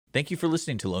Thank you for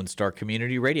listening to Lone Star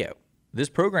Community Radio. This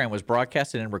program was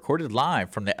broadcasted and recorded live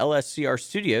from the LSCR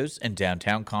studios in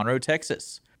downtown Conroe,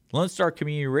 Texas. Lone Star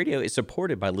Community Radio is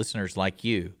supported by listeners like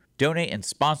you. Donate and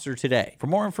sponsor today. For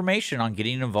more information on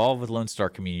getting involved with Lone Star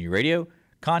Community Radio,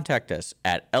 contact us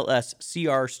at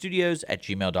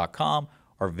lscrstudios@gmail.com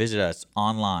or visit us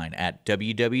online at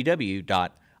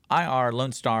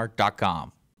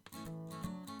www.irlonestar.com.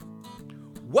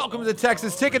 Welcome to the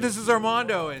Texas Ticket. This is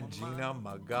Armando and Gina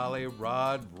Magali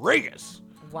Rodriguez.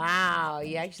 Wow,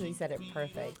 you actually said it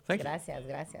perfect. Thank you. Gracias.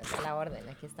 A la orden,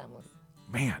 aquí estamos.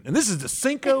 Man, and this is the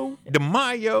Cinco de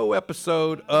Mayo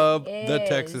episode of the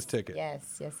Texas Ticket.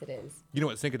 Yes, it is. You know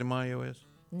what Cinco de Mayo is?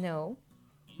 No.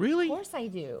 Really? Of course I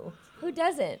do. Who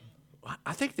doesn't?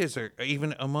 I think there's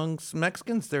even amongst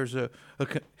Mexicans, there's a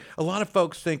lot of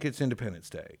folks think it's Independence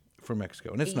Day for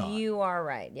Mexico, and it's not. You are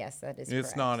right. Yes, that is correct.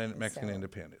 It's not in Mexican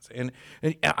independence. And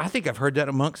I think I've heard that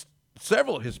amongst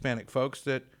several Hispanic folks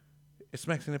that it's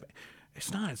Mexican.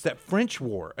 It's not. It's that French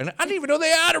war. And I didn't even know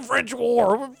they had a French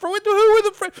war. Who were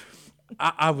the French?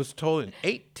 I was told in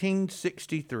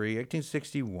 1863,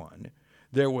 1861,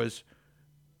 there was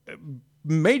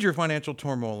major financial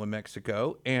turmoil in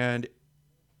Mexico, and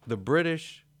the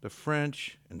British, the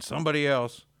French, and somebody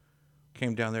else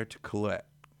came down there to collect.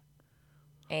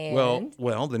 And?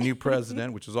 Well, the new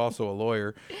president, which is also a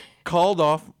lawyer, called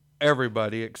off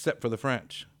everybody except for the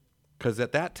French, because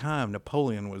at that time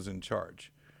Napoleon was in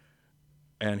charge,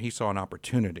 and he saw an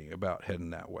opportunity about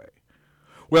heading that way.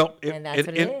 Well,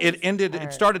 it ended.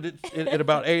 It started at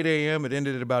about 8 a.m. It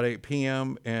ended at about 8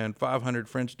 p.m. and 500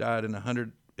 French died and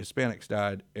 100 Hispanics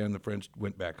died, and the French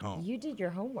went back home. You did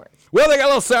your homework. Well, they got a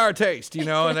little sour taste,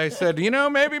 and they said,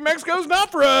 maybe Mexico's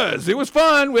not for us. It was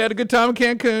fun. We had a good time in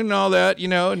Cancun and all that,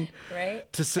 and right?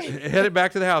 Headed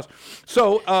back to the house.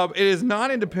 So it is not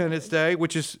Independence Day,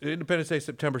 which is Independence Day,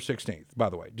 September 16th, by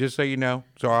the way, just so you know,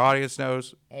 so our audience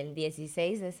knows. El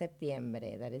 16 de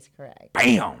septiembre, that is correct.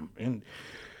 Bam! And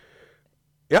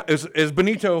yeah, it's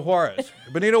Benito Juarez.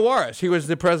 Benito Juarez. He was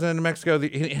the president of Mexico.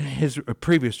 His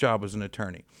previous job was an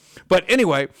attorney. But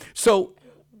anyway, so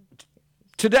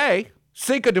today,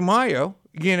 Cinco de Mayo,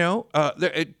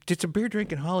 it's a beer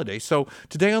drinking holiday. So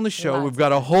today on the show, we've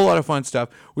got a whole lot of fun stuff.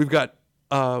 We've got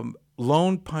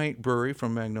Lone Pint Brewery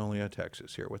from Magnolia,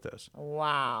 Texas here with us.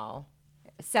 Wow.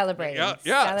 Celebrating.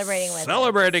 Yeah.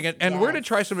 Celebrating it. And we're going to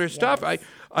try some of their stuff.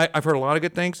 I've heard a lot of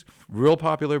good things. Real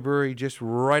popular brewery just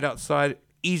right outside.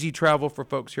 Easy travel for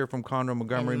folks here from Conroe,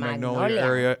 Montgomery, Magnolia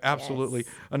area. Absolutely.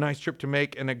 Yes. A nice trip to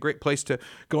make and a great place to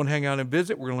go and hang out and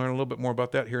visit. We're going to learn a little bit more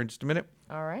about that here in just a minute.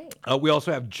 All right. We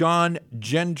also have John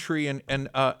Gentry and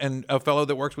a fellow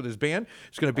that works with his band.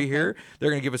 He's going to be here. They're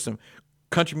going to give us some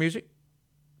country music.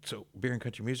 So beer and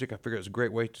country music, I figured it was a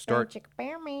great way to start.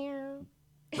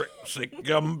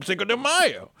 Cinco de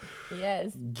Mayo.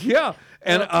 Yes. Yeah.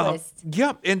 And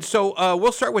and so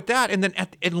we'll start with that, and then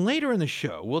and later in the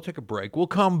show we'll take a break. We'll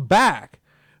come back,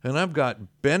 and I've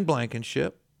got Ben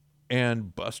Blankenship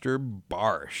and Buster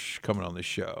Barsh coming on the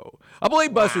show. I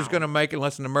believe Buster's going to make it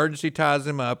unless an emergency ties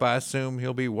him up. I assume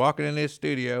he'll be walking in his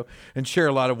studio and share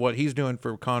a lot of what he's doing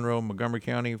for Conroe, Montgomery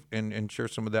County, and share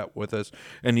some of that with us.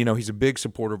 And, he's a big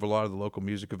supporter of a lot of the local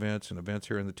music events and events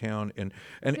here in the town, and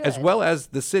as well as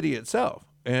the city itself.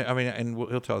 And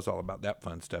he'll tell us all about that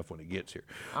fun stuff when he gets here.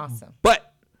 Awesome.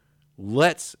 But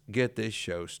let's get this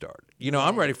show started.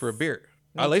 I'm ready for a beer.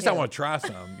 Me At least too. I want to try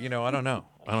some. I don't know.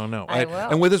 I will.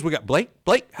 And with us, we got Blake.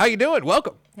 Blake, how you doing?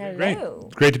 Welcome. Hello. Great.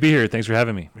 It's great to be here. Thanks for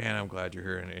having me. Man, I'm glad you're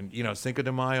here. And Cinco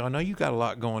de Mayo, I know you got a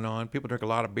lot going on. People drink a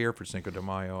lot of beer for Cinco de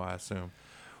Mayo, I assume.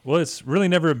 Well, it's really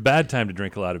never a bad time to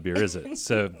drink a lot of beer, is it?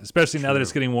 So, especially now that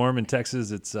it's getting warm in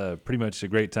Texas, it's pretty much a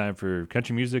great time for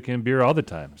country music and beer all the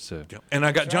time. So, and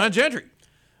I got John Gentry.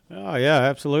 Oh, yeah,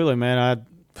 absolutely, man.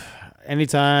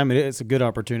 Anytime, it's a good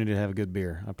opportunity to have a good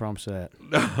beer. I promise that.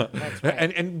 That's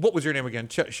right. And what was your name again?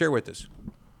 Share with us.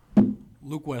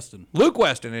 Luke Weston. Luke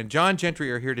Weston and John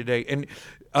Gentry are here today. And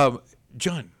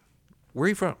John, where are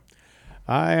you from?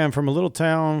 I am from a little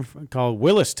town called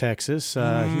Willis, Texas. You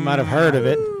might have heard of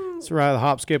it. It's right, a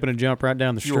hop, skip, and a jump right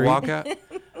down the street. You a Wildcat?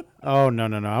 Oh, no.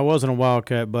 I wasn't a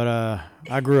Wildcat, but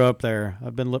I grew up there.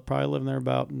 I've been probably living there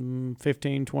about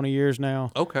 15, 20 years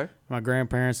now. Okay. My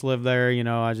grandparents lived there.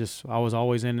 I was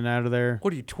always in and out of there.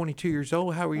 What are you, 22 years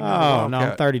old? How are you not a Oh, no,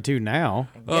 I'm 32 now.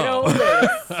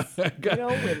 Get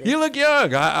old with it. You look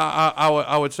young.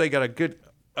 I would say got a good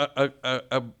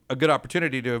a good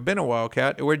opportunity to have been a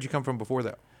Wildcat. Where did you come from before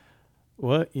that?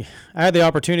 Well, I had the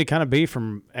opportunity to kind of be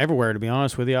from everywhere, to be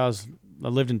honest with you. I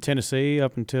lived in Tennessee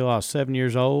up until I was 7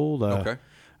 years old. Okay.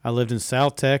 I lived in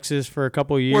South Texas for a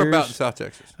couple of years. Where about in South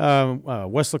Texas?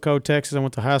 Weslaco, Texas. I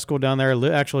went to high school down there.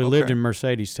 Actually lived in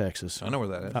Mercedes, Texas. I know where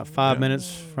that is. About 5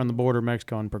 minutes from the border of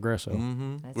Mexico and Progreso.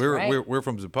 Mm-hmm. That's We're, right. we're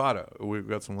from Zapata. We've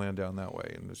got some land down that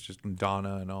way, and it's just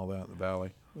Donna and all that in the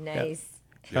valley. Nice.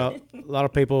 A lot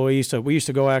of people we used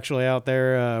to go actually out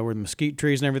there where the mesquite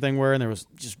trees and everything were, and there was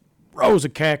just rows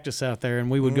of cactus out there, and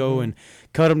we would go and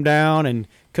cut them down and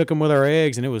cook them with our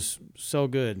eggs, and it was so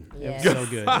good. It was so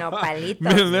good. Nopalitos.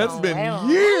 Man, that's no been huevo.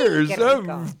 years. Ay, qué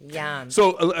rico. Yum.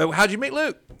 So, how'd you meet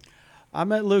Luke? I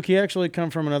met Luke. He actually come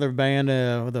from another band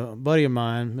with a buddy of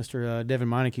mine, Mr. Devin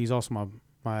Meineke. He's also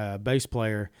my bass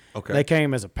player. Okay. They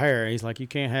came as a pair. He's like, you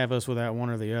can't have us without one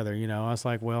or the other. You know, I was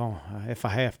like, well, if I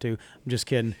have to. I'm just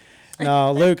kidding.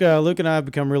 No, Luke and I have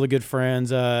become really good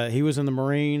friends. He was in the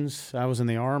Marines. I was in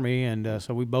the Army, and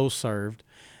so we both served.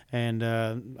 And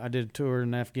I did a tour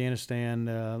in Afghanistan.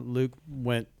 Luke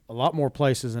went a lot more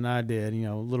places than I did, you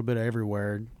know, a little bit of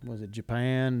everywhere. Was it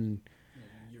Japan?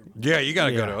 Yeah, you got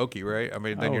to go Yeah. to Oki, right? I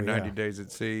mean, then Oh, you're 90 yeah. days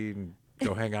at sea and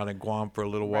go hang out in Guam for a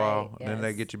little Right, while. And then they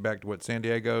yes. get you back to, what, San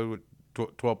Diego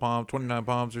with 12 palms, 29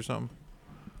 palms or something?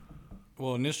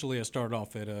 Well, initially I started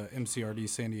off at MCRD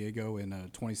San Diego in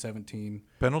 2017.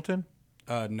 Pendleton?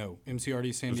 No,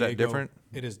 MCRD San Was Diego. that different?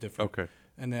 It is different. Okay.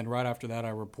 And then right after that, I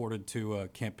reported to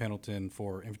Camp Pendleton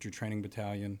for Infantry Training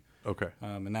Battalion. Okay.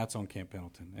 And that's on Camp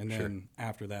Pendleton. And then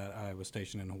after that, I was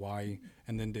stationed in Hawaii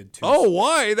and then did 2. Oh,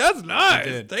 Hawaii. That's nice.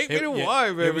 did. Take me to Yeah,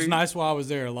 Hawaii, baby. It was nice while I was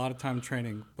there. A lot of time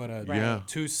training, but Yeah.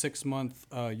 2 6-month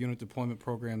unit deployment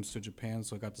programs to Japan.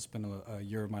 So I got to spend a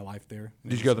year of my life there.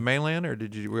 Did you go to the mainland or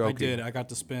did you? I did. I got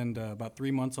to spend about 3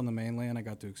 months on the mainland. I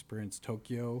got to experience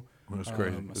Tokyo. That's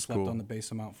crazy. I That's slept cool. on the base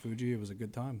of Mount Fuji. It was a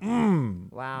good time.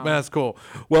 Wow. Man, that's cool.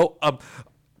 Well,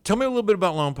 tell me a little bit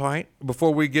about Lone Pint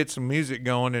before we get some music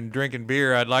going and drinking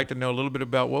beer. I'd like to know a little bit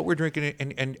about what we're drinking,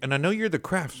 and I know you're the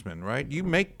craftsman, right? You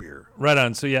make beer. Right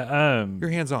on. So yeah, You're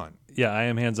hands on. yeah, I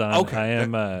am hands on. Okay. I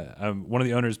am. I'm one of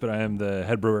the owners, but I am the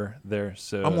head brewer there.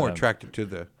 So I'm more attracted to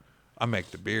the I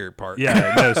make the beer part.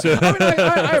 Yeah. No. So I mean,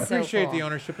 I So appreciate cool. the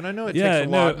ownership, and I know it Yeah, takes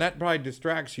a no. lot, and that probably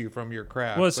distracts you from your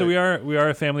craft. Well, so but- we are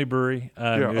a family brewery.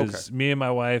 Yeah, It was me and my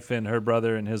wife and her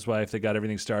brother and his wife that got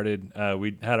everything started.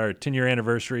 We had our 10-year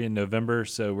anniversary in November,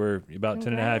 so we're about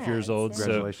 10 and a half years old. So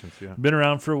Congratulations, yeah. been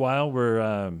around for a while. We're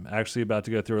actually about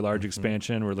to go through a large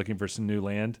expansion. We're looking for some new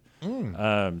land.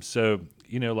 So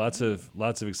lots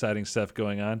of exciting stuff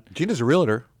going on. Gina's a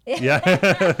realtor.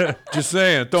 Yeah. Just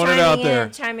saying, throwing it out there.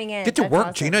 Chiming in. Get to That's work,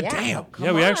 awesome. Gina. Yeah. Damn. Come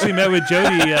Yeah, we on. actually met with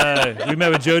Jody. We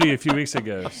met with Jody a few weeks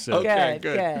ago. So, Okay,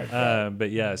 Good, good. good. but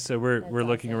yeah, so we're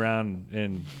looking around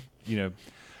and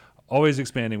always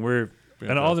expanding. We're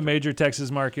in all the major Texas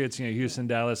markets. Houston,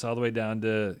 Dallas, all the way down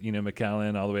to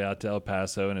McAllen, all the way out to El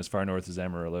Paso, and as far north as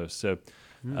Amarillo. So.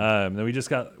 Then we just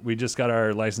got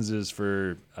our licenses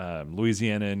for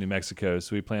Louisiana and New Mexico,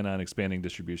 so we plan on expanding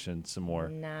distribution some more.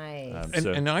 Nice.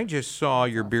 And I just saw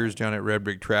your beers down at Red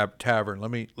Brick Tavern. Let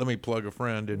me plug a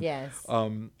friend. And, Yes.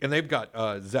 And they've got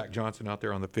Zach Johnson out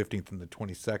there on the 15th and the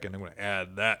 22nd. I'm going to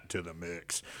add that to the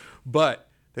mix. But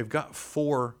they've got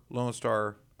 4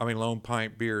 Lone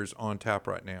Pint beers on tap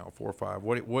right now, 4 or 5.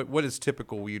 What is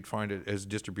typical you'd find it as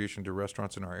distribution to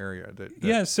restaurants in our area?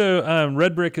 Yeah, so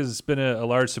Red Brick has been a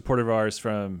large supporter of ours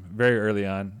from very early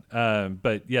on.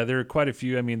 But yeah, there are quite a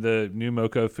few. I mean, the new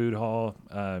Moco Food Hall,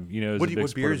 is a big What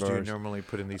supporter beers of do you ours. normally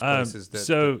put in these places?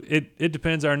 It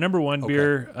depends. Our number one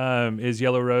beer is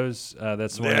Yellow Rose.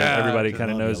 That's the one that everybody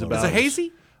kind of knows about. Is it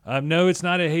hazy? No, it's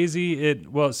not a hazy.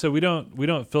 So we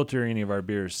don't filter any of our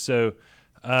beers. So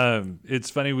it's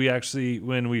funny. We actually,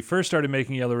 when we first started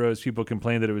making Yellow Rose, people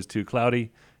complained that it was too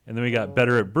cloudy, and then we got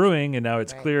better at brewing, and now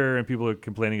it's clearer, and people are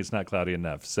complaining it's not cloudy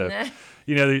enough. So,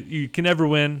 you can never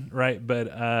win, right?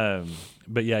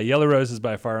 But yeah, Yellow Rose is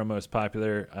by far our most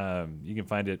popular. You can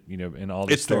find it, in all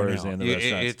the stores and the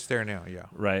restaurants. It's there now, yeah.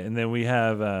 Right, and then we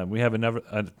have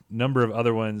a number of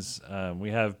other ones. We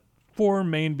have 4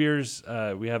 main beers.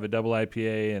 We have a double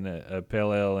IPA and a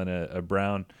pale ale and a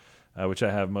brown, which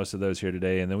I have most of those here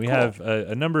today. And then we have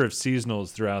a number of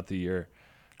seasonals throughout the year.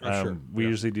 Sure. We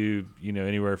usually do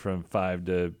anywhere from 5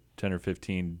 to 10 or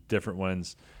 15 different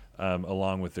ones,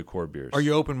 along with the core beers. Are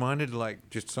you open-minded to like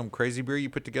just some crazy beer you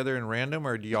put together in random,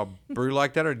 or do y'all brew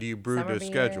like that, or do you brew Summer to beer.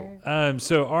 schedule?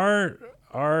 So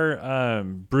our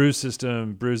brew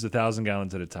system brews 1,000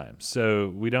 gallons at a time. So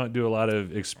we don't do a lot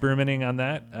of experimenting on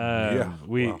that.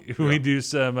 We do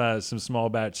some small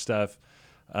batch stuff,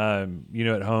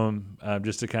 at home,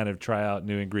 just to kind of try out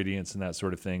new ingredients and that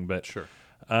sort of thing. But Sure.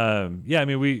 Yeah, I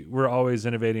mean, we're always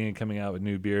innovating and coming out with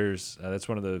new beers. That's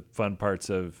one of the fun parts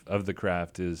of the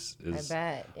craft is I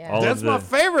bet. Yeah. all That's of the, my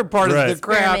favorite part Right. of the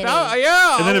craft. Experimenting. Oh,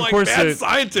 yeah. And then, I'm of like course, mad it-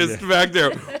 scientist back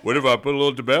there. What if I put a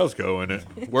little Tabasco in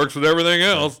it? Works with everything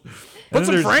else. and Put then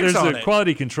some Franks there's on the it.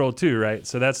 quality control too, right?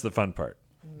 So that's the fun part.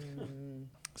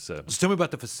 So Just tell me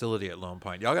about the facility at Lone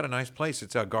Pine. Y'all got a nice place.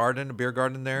 It's a garden, a beer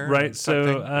garden there. right, type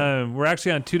thing? so we're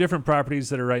actually on 2 different properties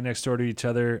that are right next door to each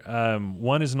other.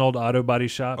 One is an old auto body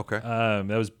shop. Okay.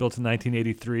 That was built in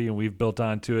 1983, and we've built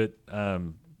onto it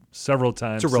several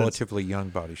times. It's a since- relatively young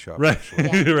body shop. Right,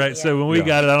 Yeah, right. yeah. So when we Yeah.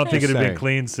 got it, I don't think it Just had been saying.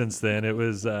 cleaned since then. It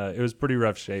was pretty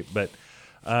rough shape, but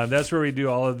that's where we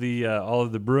do all of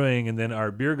the brewing, and then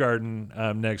our beer garden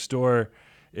next door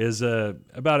is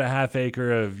about a half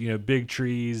acre of big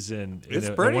trees and It's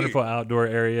a pretty. wonderful outdoor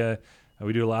area.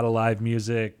 We do a lot of live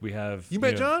music. We have You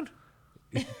met know- John?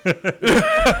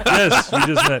 Yes, we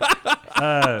just met.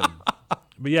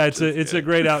 But yeah, it's a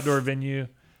great outdoor venue.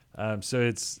 So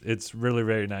it's really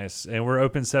very nice, and we're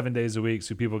open 7 days a week,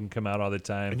 so people can come out all the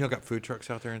time. And y'all got food trucks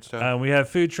out there and stuff? We have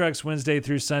food trucks Wednesday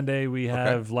through Sunday. We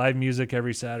have live music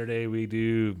every Saturday. We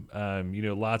do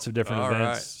lots of different All events,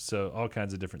 right. so all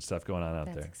kinds of different stuff going on out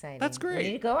That's there. exciting. That's great. We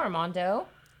need to go, Armando.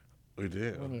 We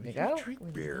do. We need to go.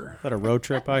 Drink beer. Is that a road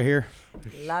trip I hear?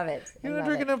 Love it. I You're not love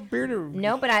drinking it. enough beer to.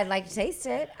 No, but I'd like to taste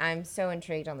it. I'm so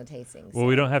intrigued on the tastings. Well,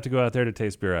 we don't have to go out there to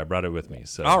taste beer. I brought it with me.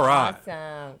 So All right.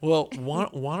 Awesome. Well,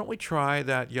 why don't we try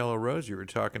that yellow rose you were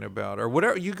talking about, or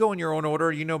whatever? You go in your own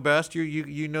order. You know best.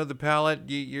 You know the palate.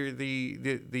 You're the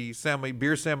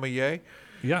beer sommelier.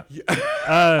 yeah. Is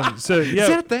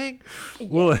that a thing?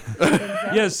 Well,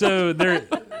 yeah. So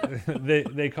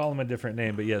they call them a different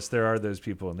name, but yes, there are those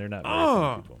people, and they're not very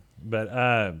funny people.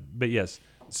 But yes.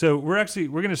 So we're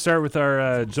going to start with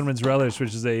our Gentleman's Relish,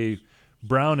 which is a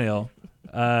brown ale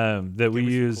that we me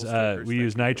some use cool stickers, we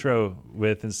use nitro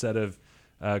with instead of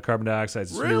carbon dioxide.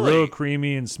 It's gonna be Really? real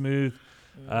creamy and smooth.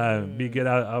 Be good.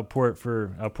 I'll pour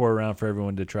around for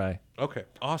everyone to try. Okay,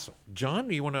 awesome. John,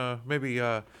 you want to maybe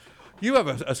you have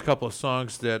a couple of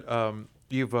songs that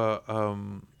you've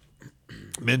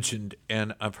mentioned,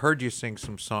 and I've heard you sing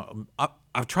some song.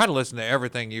 I've tried to listen to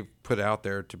everything you've put out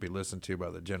there to be listened to by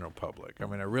the general public. I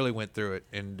mean, I really went through it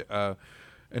and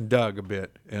dug a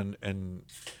bit, and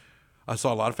I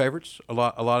saw a lot of favorites, a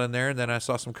lot in there, and then I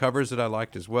saw some covers that I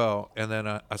liked as well, and then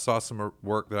I saw some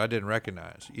work that I didn't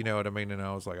recognize. You know what I mean? And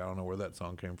I was like, I don't know where that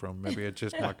song came from. Maybe it's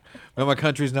just my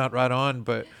country's not right on,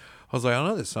 but I was like, I don't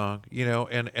know this song,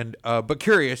 but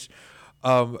curious.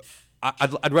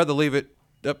 I'd rather leave it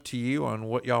up to you on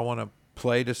what y'all want to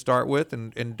play to start with,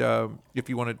 and if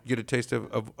you want to get a taste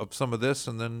of some of this,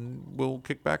 and then we'll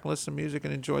kick back and listen to music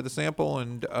and enjoy the sample,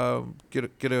 and and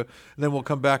then we'll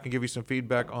come back and give you some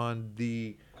feedback on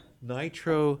the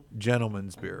Nitro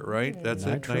Gentleman's Beer, right? That's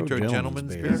Nitro it, Nitro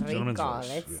Gentleman's Gentleman's Beer. Beer. Gentleman's Rico. Relish,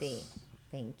 Let's yes. see.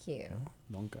 Thank you.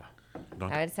 Nunca. A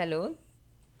ver, salud.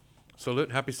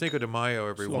 Salute, happy Cinco de Mayo,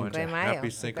 everyone. Cinco de Mayo. Happy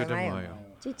Cinco Cinco de de Mayo. Mayo.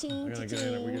 Cha-ching,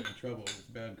 cha-ching. in trouble. It's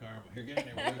bad karma. Here, get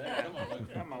in there.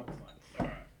 Come on.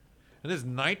 And this is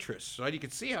nitrous, right? You can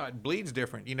see how it bleeds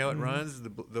different. You know, it runs. The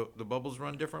bubbles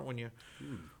run different when you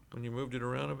moved it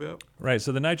around a bit. Right.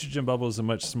 So the nitrogen bubble is a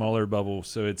much smaller bubble,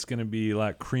 so it's going to be a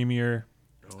lot creamier.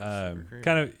 creamy.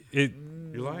 Kind of it.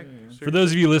 You like? For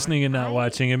those of you listening and not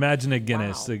watching, imagine a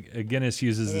Guinness. Wow. A Guinness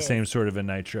uses It the is. same sort of a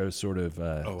nitro sort of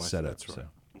setup. that's right. So.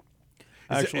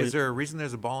 Actually- Is there a reason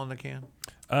there's a ball in the can?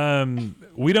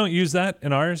 We don't use that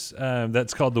in ours.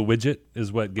 That's called the widget,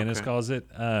 is what Guinness Okay. calls it.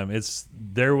 It's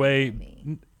their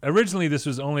way. Originally, this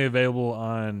was only available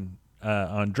on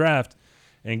draft,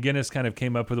 and Guinness kind of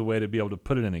came up with a way to be able to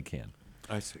put it in a can.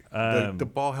 I see. The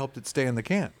ball helped it stay in the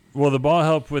can. Well, the ball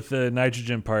helped with the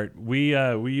nitrogen part. We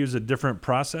use a different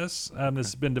process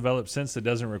that's been developed since that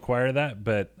doesn't require that,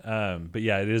 but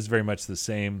yeah, it is very much the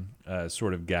same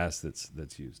sort of gas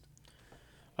that's used.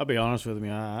 I'll be honest with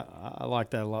you. I like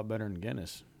that a lot better than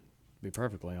Guinness. To be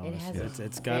perfectly honest, has a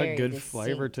it's got a very good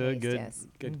flavor to it, distinct good taste, yes.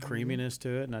 good creaminess to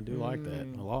it, and I do like that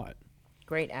a lot.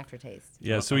 Great aftertaste.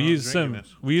 Yeah, so I'm we use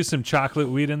drinking some chocolate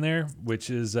wheat in there, which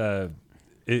is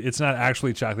it's not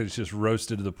actually chocolate. It's just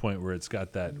roasted to the point where it's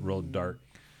got that real dark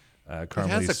It caramely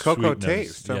has a cocoa sweet nose.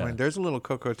 taste. Yeah. I mean, there's a little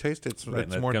cocoa taste. It's Right,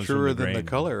 and that more comes from truer the than the grain.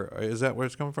 color. Is that where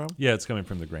it's coming from? Yeah, it's coming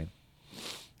from the grain.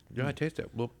 Yeah, I taste it.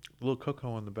 Little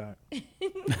cocoa on the back.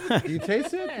 Do you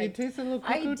taste it? Do you taste a little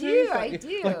I cocoa do, taste? I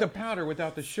do. Like the powder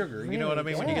without the sugar. You know what I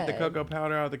mean? Really When you get the good. cocoa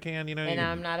powder out of the can, you know. And you-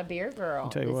 I'm not a beer girl.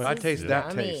 tell you This what. I is taste that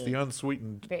yummy. taste, the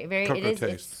unsweetened Very, very. cocoa It is.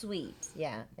 taste. It's sweet.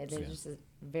 Yeah, it is just a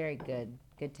very good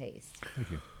taste.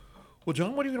 Well,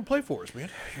 John, what are you going to play for us, man?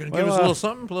 You're going to give us a little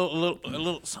something, a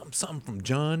little something from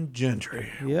John Gentry.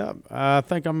 Yeah, I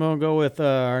think I'm going to go with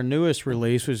our newest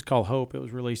release, which is called Hope. It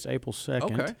was released April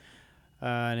 2nd. Okay.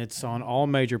 And it's on all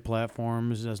major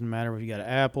platforms. It doesn't matter if you got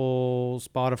Apple,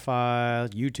 Spotify,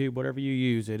 YouTube, whatever you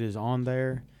use, it is on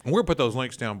there. And we'll put those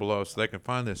links down below so they can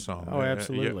find this song. Oh,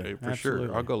 absolutely. Yeah, for Absolutely.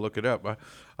 sure. I'll go look it up.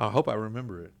 I hope I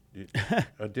remember it.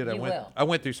 I did. I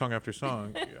went through song after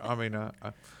song. I mean,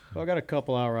 well, I got a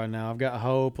couple out right now. I've got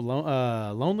Hope.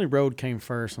 Lonely Road came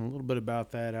first, and a little bit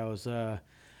about that. I was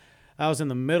in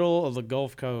the middle of the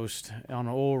Gulf Coast on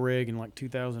an oil rig in like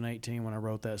 2018 when I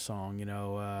wrote that song. You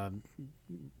know,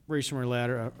 recently out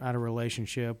of a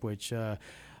relationship, which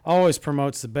always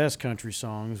promotes the best country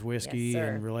songs, whiskey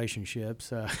and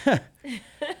relationships. You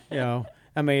know,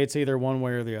 I mean, it's either one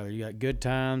way or the other. You got good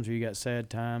times or you got sad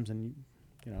times, and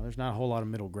you know, there's not a whole lot of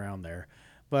middle ground there.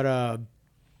 But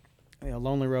you know,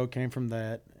 Lonely Road came from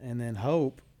that, and then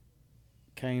Hope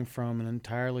came from an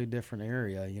entirely different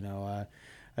area. You know,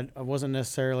 I wasn't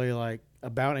necessarily like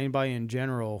about anybody in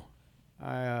general.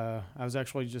 I was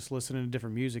actually just listening to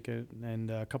different music, and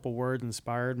a couple words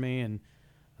inspired me, and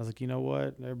I was like, you know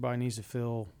what? Everybody needs to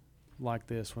feel like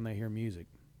this when they hear music.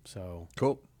 So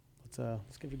cool.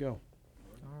 Let's give it a go.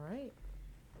 All right.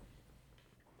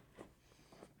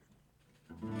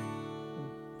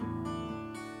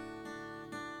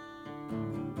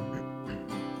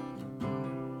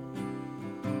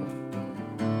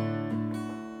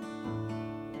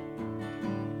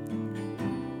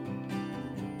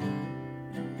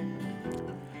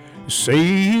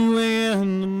 See you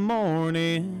in the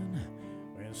morning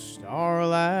when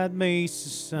starlight meets the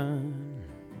sun,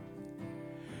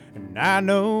 and I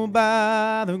know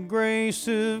by the grace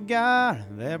of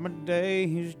God that my day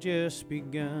has just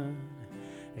begun.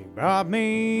 He brought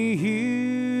me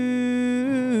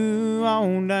you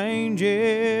on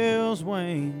angel's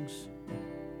wings,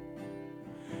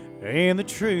 and the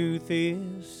truth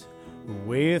is,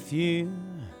 with you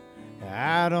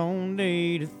I don't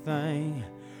need a thing.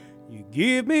 You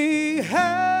give me hell,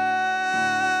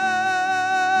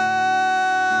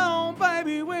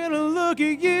 baby, when I look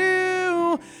at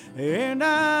you, and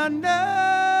I know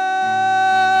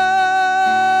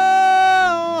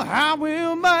I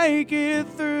will make it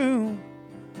through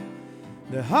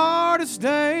the hardest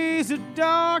days, the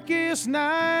darkest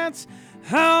nights,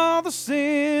 all the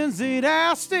sins that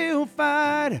I still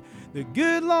fight. The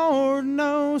good Lord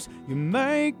knows you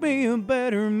make me a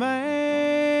better man.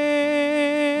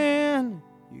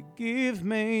 You give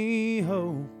me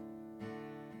hope.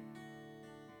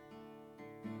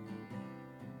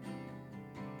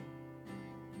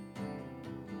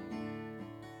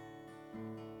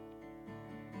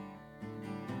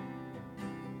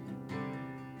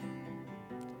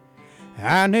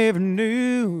 I never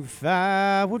knew if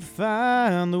I would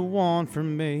find the one for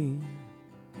me,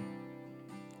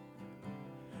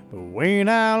 but when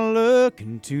I look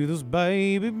into those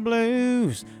baby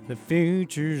blues, the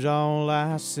future's all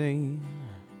I see.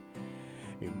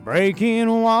 You're breaking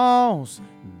walls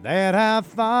that I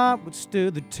thought would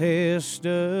stood the test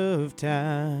of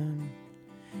time.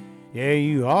 Yeah,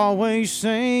 you always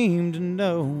seem to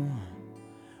know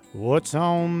what's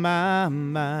on my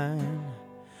mind.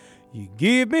 You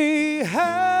give me hell,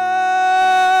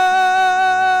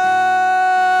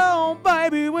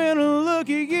 baby, when I look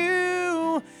at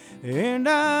you, and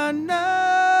I know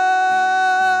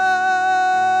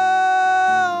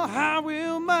I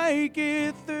will make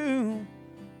it through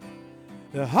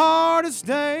the hardest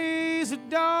days, the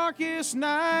darkest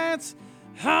nights,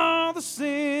 all the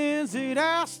sins that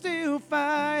I still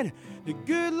fight. The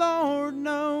good Lord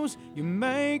knows you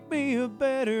make me a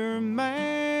better man.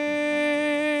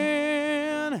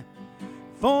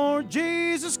 For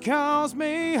Jesus calls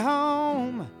me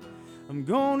home, I'm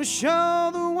gonna show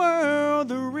the world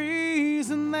the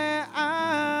reason that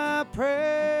I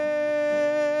pray.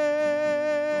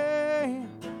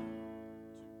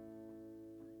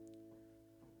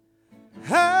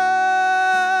 Oh,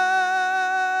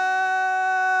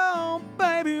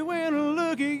 baby, when I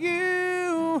look at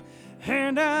you,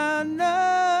 and I know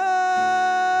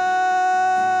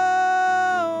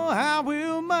I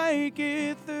will make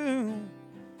it through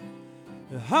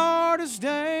the hardest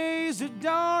days, the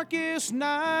darkest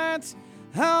nights,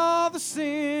 all the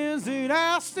sins that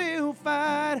I still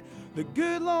fight. The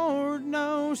good Lord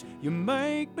knows you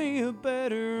make me a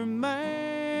better man.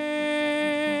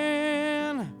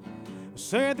 I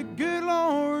said the good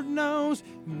Lord knows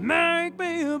you make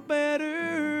me a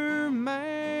better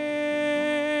man.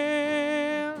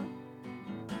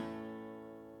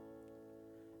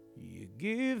 You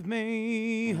give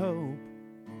me hope.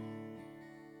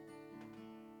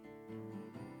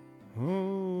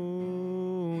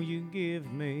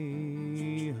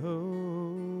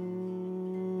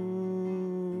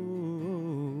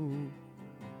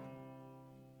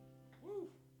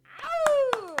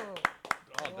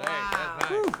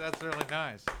 That's really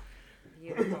nice.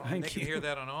 Beautiful. They can hear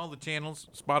that on all the channels,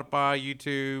 Spotify,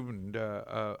 YouTube, and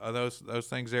those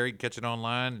things there. You can catch it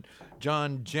online.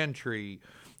 John Gentry.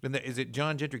 And is it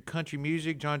John Gentry Country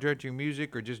Music, John Gentry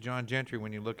Music, or just John Gentry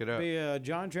when you look it up? Be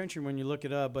John Gentry when you look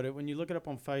it up, but when you look it up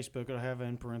on Facebook, it'll have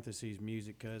in parentheses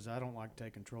music because I don't like to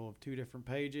take control of two different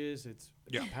pages. It's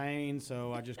a pain,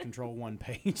 so I just control one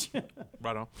page.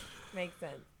 Right on. Makes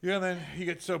sense. Yeah, then you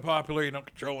get so popular you don't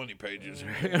control any pages.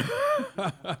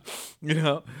 You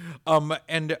know,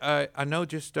 and I know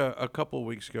just a couple of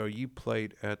weeks ago you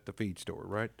played at the feed store,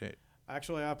 right?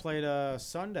 Actually, I played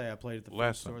Sunday. I played at the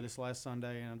food store this last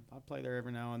Sunday, and I play there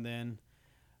every now and then.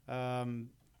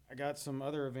 I got some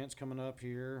other events coming up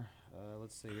here.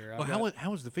 Let's see here. Well,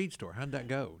 how was the feed store? How'd that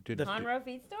go? Conroe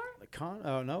Feed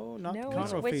Store? No, not the No,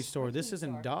 Conroe which Feed Store. This feed is in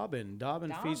store? Dobbin.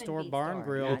 Dobbin Feed Store, Feed Bar and Store.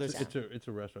 Grill. Gotcha. It's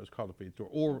a restaurant. It's called the feed store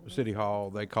or City Hall.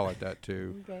 They call it that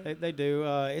too. Okay. They do.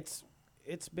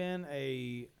 It's been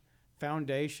a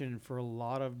foundation for a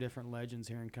lot of different legends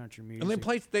here in country music. And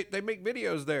they make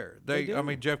videos there. They do. I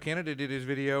mean, Jeff Canada did his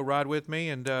video "Ride with Me,"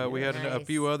 and we had a Nice.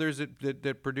 few others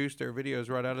that produced their videos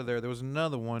right out of there. There was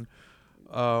another one.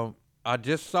 I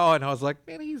just saw it and I was like,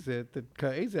 man, he's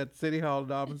at City Hall,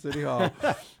 Dobbin City Hall.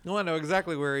 No, I know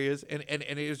exactly where he is, and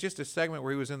it was just a segment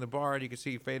where he was in the bar and you could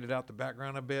see he faded out the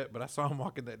background a bit. But I saw him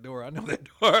walking that door. I know that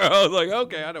door. I was like,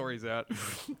 okay, I know where he's at.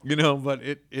 You know, but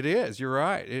it is. You're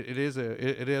right.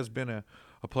 It has been a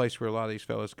place where a lot of these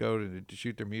fellas go to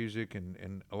shoot their music,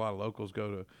 and a lot of locals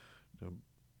go to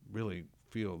really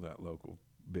feel that local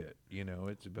bit. You know,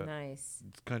 it's about Nice.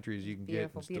 as country as you can Beautiful,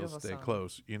 get and still beautiful stay song.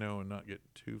 close, you know, and not get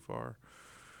too far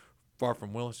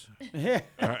from Willis. Yeah.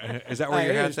 Is that where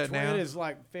your It hat's is at now? It is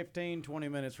like 15, 20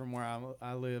 minutes from where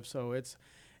I live, so it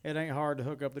ain't hard to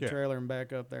hook up the Yeah. trailer and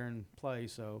back up there and play.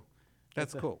 So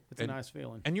That's cool. It's a nice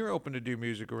feeling. And you're open to do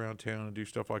music around town and do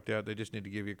stuff like that. They just need to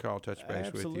give you a call, touch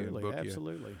base with you, and book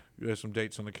Absolutely. you. You have some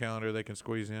dates on the calendar they can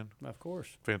squeeze in. Of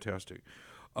course. Fantastic.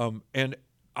 And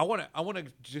I want to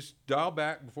just dial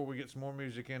back before we get some more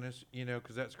music in us, you know,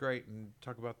 because that's great, and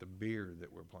talk about the beer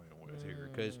that we're playing with here,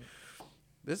 because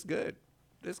this is good.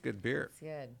 This is good beer. It's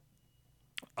good.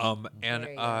 And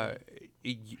Very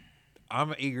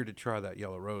I'm eager to try that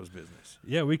Yellow Rose business.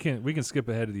 Yeah, we can skip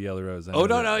ahead to the Yellow Rose. I Oh,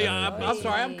 know no, that- yeah, I know I'm that-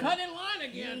 sorry. I'm cutting in line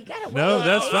again. You gotta wait. No,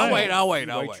 that's fine. I'll wait.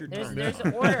 There's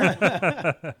an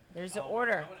order. There's an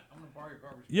order.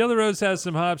 Yellow Rose has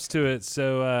some hops to it,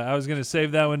 so I was gonna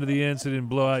save that one to the end so it didn't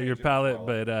blow out your palate,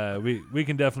 but we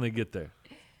can definitely get there.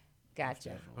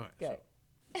 Gotcha. Good.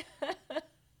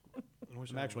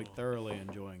 I'm actually thoroughly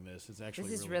enjoying this. It's actually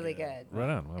This is really good. Right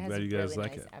on. It I'm has glad a you guys really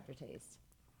like nice it. aftertaste.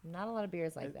 Not a lot of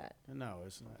beers like that. No,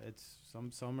 it's not. It's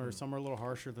some are a little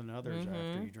harsher than others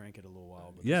after you drink it a little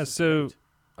while. But Yeah, this is so great.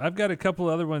 I've got a couple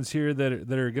other ones here that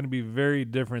are going to be very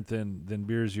different than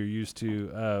beers you're used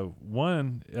to.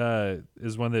 One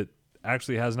is one that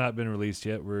actually has not been released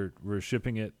yet. We're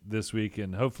shipping it this week,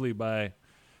 and hopefully by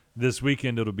this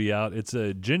weekend it'll be out. It's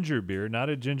a ginger beer, not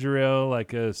a ginger ale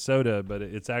like a soda, but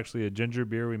it's actually a ginger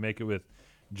beer. We make it with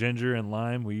ginger and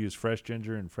lime. We use fresh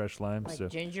ginger and fresh lime. Like so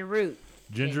ginger root.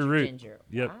 ginger root. Ginger.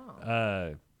 Yep.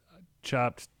 Wow.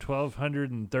 Chopped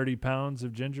 1,230 pounds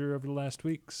of ginger over the last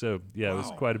week. So yeah, it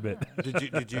was quite a bit.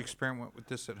 Did you experiment with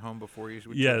this at home before you?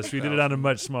 Yes, we did it on a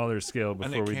much smaller scale before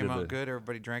And it we came did out the. good.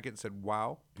 Everybody drank it and said,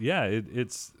 "Wow." Yeah,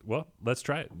 it's well. Let's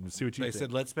try it and see what you They think.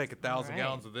 said, "Let's make 1,000 Right.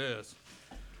 gallons of this."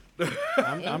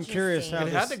 I'm curious how Interesting.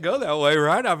 It had this, to go that way,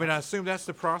 right? I mean, I assume that's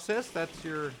the process. That's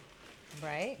your,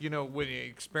 Right? you know, when you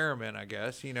experiment, I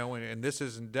guess, you know, and this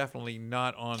is definitely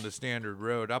not on the standard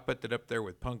road. I put it up there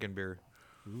with pumpkin beer.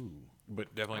 Ooh.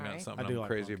 But definitely All not right. something I do I'm like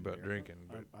crazy pumpkin about beer. drinking.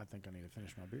 But I think I need to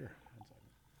finish my beer.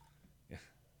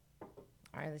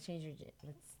 All right, let's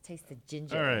taste the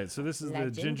ginger. All right, so this is La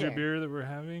the ginger ginger. beer that we're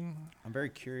having. I'm very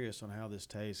curious on how this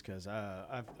tastes because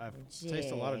I've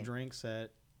tasted a lot of Yeah. drinks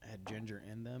that had ginger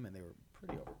in them and they were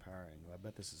pretty overpowering. I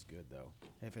bet this is good though,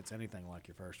 if it's anything like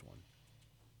your first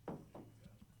one.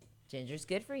 Ginger's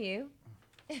good for you.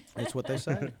 That's what they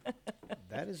say.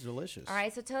 That is delicious. All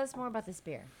right, so tell us more about this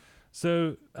beer.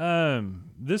 So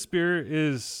this beer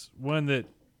is one that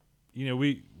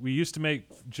we used to make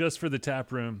just for the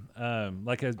tap room.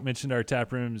 Like I mentioned, our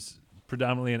tap room's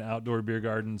predominantly an outdoor beer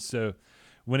garden. So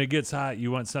when it gets hot,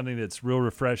 you want something that's real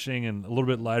refreshing and a little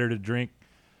bit lighter to drink.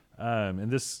 And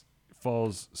this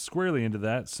falls squarely into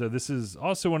that. So this is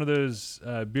also one of those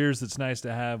beers that's nice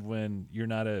to have when you're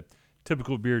not a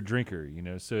typical beer drinker.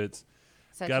 So it's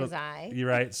Such got as I. You're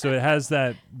right. So it has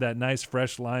that nice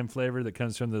fresh lime flavor that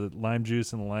comes from the lime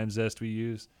juice and the lime zest we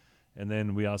use. And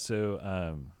then we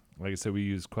also, like I said, we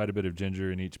use quite a bit of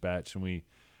ginger in each batch, and we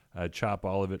chop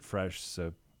all of it fresh.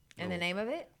 So And the name of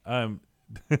it? I'm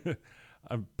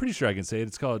pretty sure I can say it.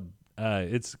 It's called.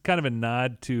 It's kind of a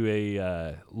nod to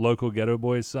a local Ghetto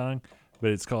Boys song,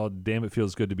 but it's called "Damn It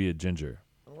Feels Good to Be a Ginger."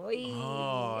 Oy.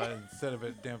 Oh, instead of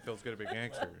it, damn feels good to be a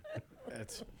gangster.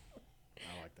 That's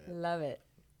I like that. Love it.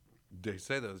 They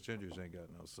say those gingers ain't got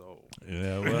no soul.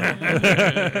 Yeah,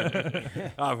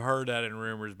 well, I've heard that in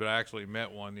rumors, but I actually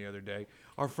met one the other day.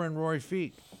 Our friend Roy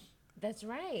Feek. That's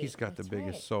right. He's got the That's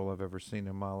biggest right. soul I've ever seen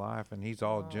in my life, and he's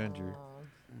all ginger.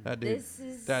 That dude, This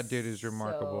is that dude is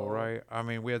remarkable, so- right? I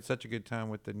mean, we had such a good time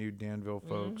with the new Danville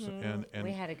folks, and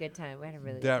We had a good time. We had a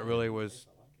really good that time. really was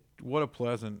what a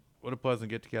pleasant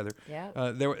get together. Yep.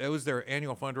 It was their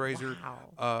annual fundraiser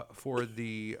for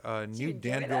the new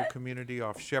Danville community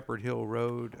off Shepherd Hill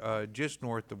Road, just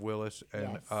north of Willis,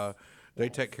 and Yes. they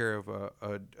take care of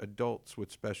adults with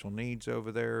special needs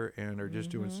over there, and are just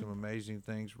doing some amazing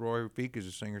things. Roy Feek is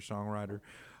a singer-songwriter.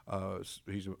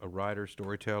 He's a writer,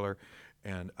 storyteller,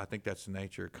 and I think that's the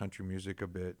nature of country music a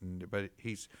bit. But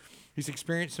he's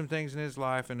experienced some things in his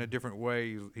life in a different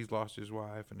way. He's lost his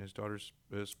wife and his daughter's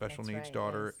special That's needs right,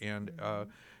 daughter, yes. and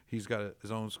he's got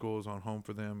his own school, his own home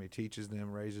for them. He teaches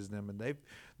them, raises them, and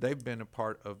they've been a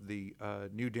part of the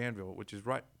new Danville, which is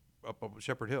right up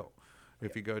Shepherd Hill.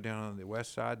 If you go down on the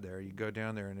west side there, you go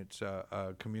down there, and it's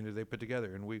a community they put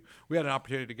together. And we had an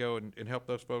opportunity to go and help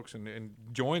those folks and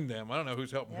join them. I don't know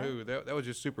who's helping who. That was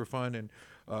just super fun. And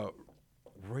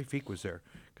Roy Feek was there.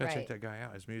 Got to check Right. that guy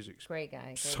out. His music's Great guy.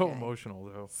 Great so guy. emotional,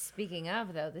 though. Speaking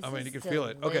of, though, this I mean, is you can feel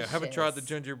it. Okay, I haven't tried the delicious.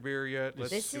 ginger beer yet.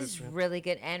 Let's This get is it. really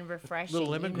good and refreshing. Little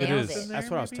lemon You grass nailed It is. it. That's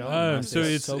what I was telling you. Mine's so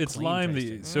just it's clean lime.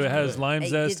 tasting. So it has lime Hey,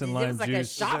 zest and it lime was like a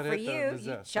juice. shot Is that for it, you. the You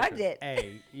zest? chugged Okay. it.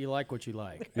 Hey, you like what you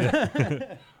like.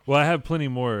 Well, I have plenty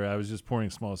more. I was just pouring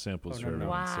small samples Oh, for no, no.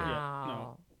 everyone. so-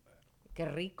 Wow. Que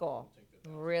rico.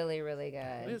 Really, really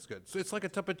It good. is good. So it's like a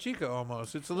Topo Chico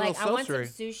almost. It's a Like, little I want some seltzery.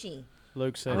 sushi.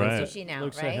 Luke said, Right. Sushi now,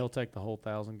 Luke said right? he'll take the whole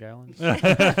 1,000 gallons.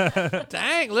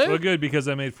 Dang, Luke. Well, good because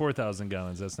I made 4,000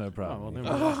 gallons. That's no Oh, well, problem. then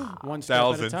one step at a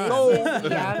 1,000.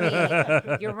 time.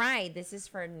 Yummy. You're right. This is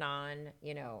for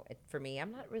for me,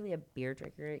 I'm not really a beer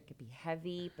drinker. It could be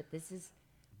heavy, but this is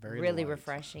Very really light.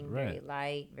 refreshing, very Right.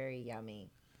 light, very yummy.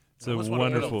 It's a almost wanna put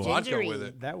a wonderful. vodka Gingery. with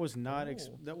it. That was not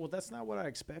well. That's not what I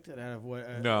expected out of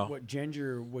No. what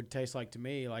ginger would taste like to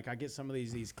me. Like I get some of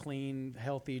these clean,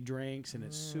 healthy drinks, and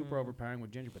it's super overpowering with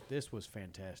ginger. But this was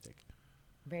fantastic.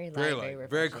 Very light, Very very, light, refreshing.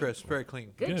 very crisp, very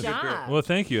clean. Good Good. job. Well,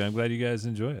 thank you. I'm glad you guys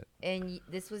enjoy it. And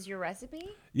this was your recipe?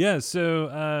 Yeah, so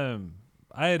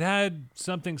I had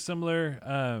something similar,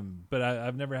 but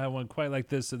I've never had one quite like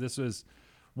this. So this was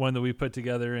one that we put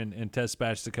together and test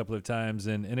batched a couple of times,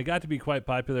 and it got to be quite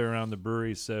popular around the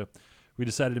brewery. So we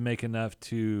decided to make enough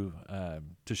to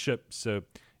ship. So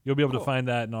you'll be able to find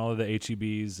that in all of the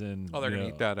HEBs and Oh, they're gonna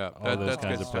eat that up. all those That's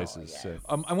kinds good of stuff. places. So.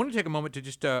 I want to take a moment to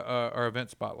just our event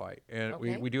spotlight, and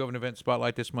Okay. we do have an event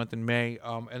spotlight this month in May,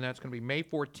 and that's going to be May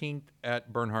 14th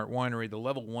at Bernhardt Winery. The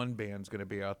Level 1 band's going to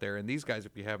be out there, and these guys,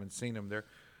 if you haven't seen them,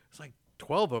 it's like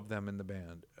 12 of them in the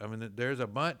band. I mean, there's a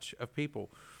bunch of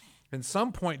people. And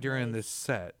some point during this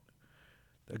set,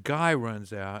 the guy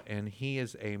runs out, and he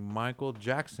is a Michael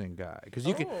Jackson guy, because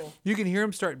you Oh. can hear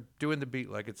him start doing the beat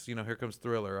like it's here comes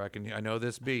Thriller. I know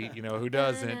this beat. Who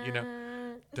doesn't?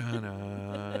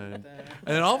 Dun-dun. And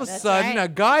then all of a That's sudden, right. a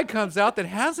guy comes out that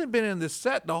hasn't been in the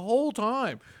set the whole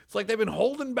time. It's like they've been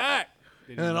holding back.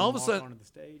 And then all of a sudden, onto the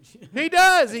stage. he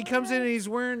does. He comes in and he's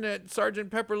wearing that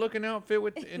Sergeant Pepper looking outfit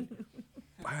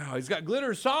wow, he's got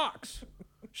glitter socks,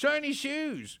 shiny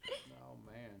shoes. Oh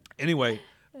man. Anyway,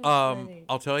 funny.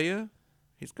 I'll tell you,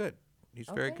 he's good. He's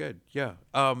very Okay. good. Yeah.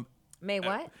 May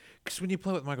what? Because when you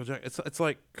play with Michael Jackson, it's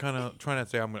like kind of trying to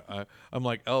say I'm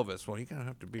like Elvis. Well, you kind of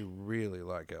have to be really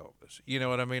like Elvis. You know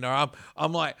what I mean? Or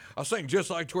I'm like I'll sing just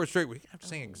like George Strait. We have to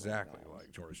sing exactly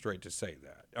like George Strait to say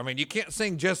that. I mean, you can't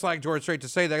sing just like George Strait to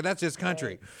say that. That's just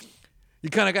country. You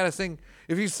kind of got to sing.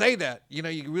 If you say that, you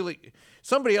really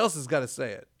somebody else has got to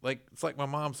say it. Like it's like my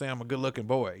mom saying I'm a good-looking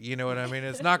boy. You know what I mean?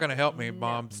 It's not going to help me,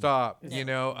 Mom. Stop.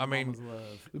 I mean,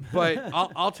 but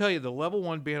I'll tell you, the Level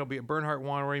 1 band will be at Bernhardt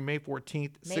Winery May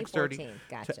 14th, May 6:30 14th,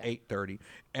 gotcha. to 8:30,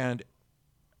 and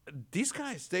these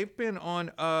guys, they've been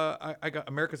on. I got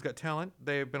America's Got Talent.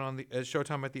 They've been on the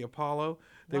Showtime at the Apollo.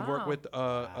 They've worked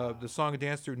Wow. with the Song and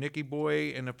Dance through Nicky Boy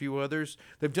and a few others.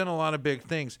 They've done a lot of big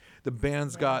things. The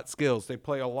band's got skills. They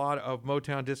play a lot of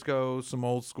Motown disco, some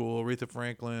old school, Aretha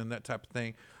Franklin, that type of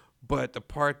thing. But the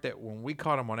part that when we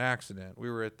caught them on accident, we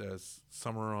were at the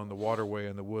Summer on the Waterway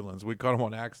in the Woodlands. We caught them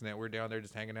on accident. We were down there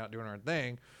just hanging out doing our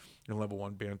thing. And Level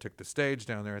 1 band took the stage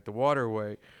down there at the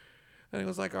Waterway. And it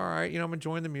was like, all right, I'm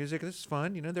enjoying the music. This is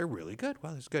fun. They're really good.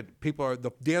 Wow, this is good.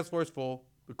 The dance floor is full.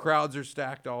 The crowds are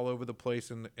stacked all over the place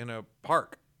in a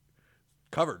park,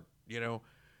 covered,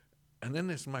 And then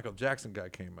this Michael Jackson guy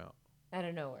came out. Out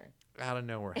of nowhere.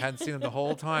 Hadn't seen him the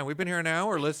whole time. We've been here an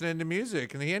hour listening to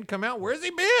music, and he hadn't come out. Where's he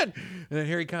been? And then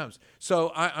here he comes.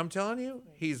 So I'm telling you,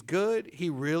 he's good. He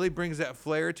really brings that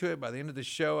flair to it. By the end of the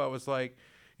show, I was like,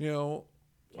 wow.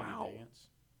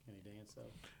 Can he dance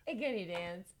though? Can he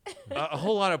dance? A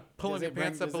whole lot of pulling your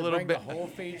pants up a little bit. The whole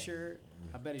feature.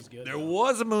 I bet he's good. There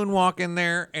was a moonwalk in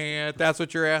there, and if that's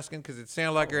what you're asking, because it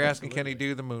sounded like you're asking, can he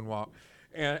do the moonwalk?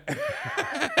 And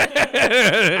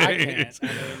I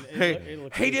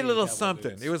can't. he did a little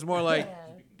something. It was more like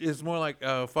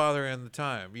Father and the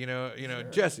Time,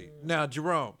 Jesse, now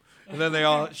Jerome, and then they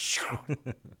all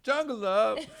Jungle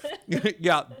Love.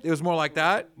 Yeah, it was more like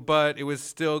that, but it was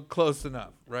still close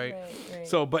enough, right? Right.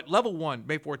 So, but level 1,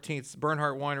 May 14th,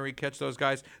 Bernhardt Winery. Catch those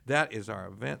guys. That is our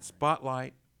event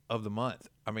spotlight of the month.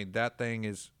 I mean, that thing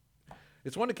is.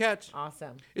 It's one to catch.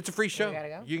 Awesome. It's a free show. We gotta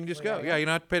go? You can just We go. gotta Yeah, go? you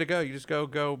don't have to pay to go. You just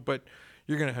go. But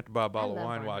you're going to have to buy a bottle of love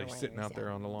wine while Barnhart you're sitting out Wineries, there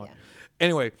yeah. on the lawn. Yeah.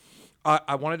 Anyway,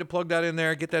 I wanted to plug that in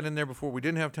there, get that in there before we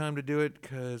didn't have time to do it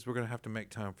because we're going to have to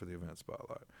make time for the event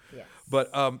spotlight. Yes.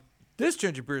 But this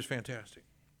ginger beer is fantastic.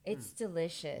 It's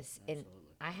delicious. And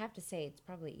I have to say, it's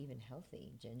probably even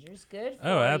healthy. Ginger's good for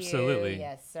Oh, absolutely. you.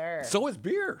 Yes, sir. So is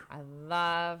beer. I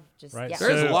love just Right, yeah.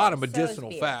 There's a So- lot of So is medicinal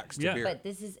beer. facts to Yeah. beer. But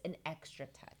this is an extra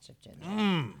touch of ginger.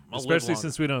 I'll live Especially longer.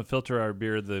 since we don't filter our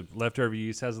beer, the leftover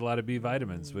yeast has a lot of B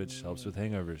vitamins, which helps with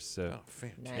hangovers. So Oh,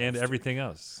 fantastic. Nice. and everything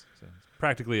else. So it's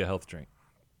practically a health drink.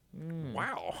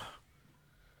 Wow.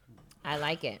 I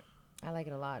like it. I like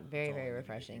it a lot. Very, very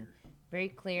refreshing. Very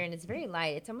clear, and it's very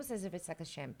light. It's almost as if it's like a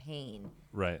champagne,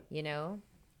 Right.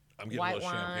 I'm getting White a little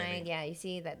wine. champagne. Yeah, you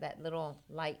see that little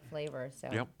light flavor. So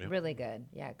Yep. really good.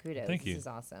 Yeah, kudos. Thank you. This is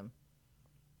awesome.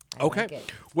 I Okay. like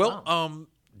it. Well, Wow.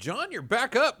 John, you're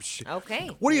back up. Okay,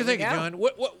 What do you there we think, go. John?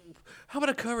 What? How about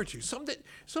a cover to something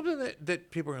that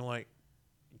people are like,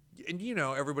 and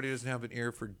everybody doesn't have an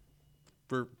ear for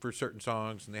certain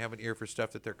songs, and they have an ear for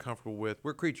stuff that they're comfortable with.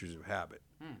 We're creatures of habit.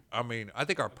 I mean, I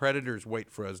think our predators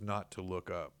wait for us not to look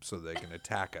up so they can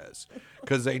attack us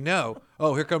because they know,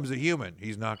 oh, here comes a human.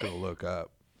 He's not going to look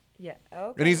up, Yeah.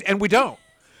 Okay. and we don't.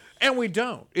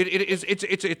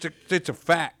 It's a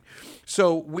fact.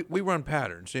 So we run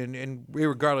patterns, and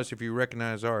regardless if you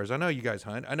recognize ours, I know you guys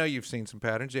hunt. I know you've seen some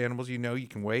patterns. Animals, you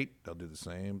can wait. They'll do the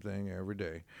same thing every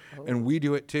day, and we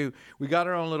do it too. We got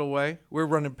our own little way. We're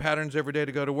running patterns every day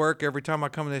to go to work. Every time I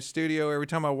come in the studio, every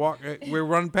time I walk, we're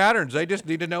running patterns. They just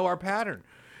need to know our pattern,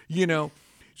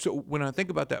 So when I think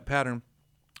about that pattern,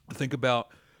 I think about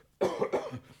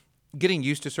getting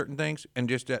used to certain things and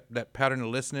just that pattern of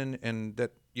listening, and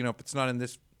that if it's not in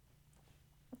this,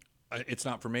 it's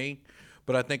not for me.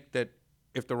 But I think that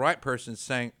if the right person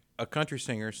sang, a country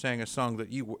singer sang a song that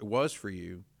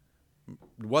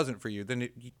wasn't for you, then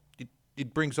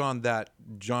it brings on that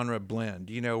genre blend.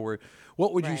 Where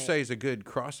what would you Right. say is a good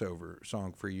crossover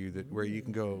song for you that where you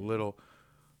can go a little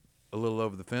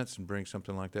over the fence and bring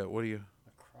something like that? What do you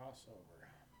Crossover.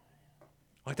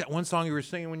 like that one song you were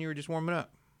singing when you were just warming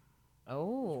up?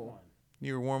 Oh,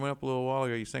 You were warming up a little while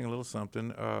ago. You sang a little something.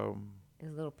 it's a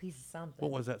little piece of something. What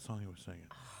was that song you were singing?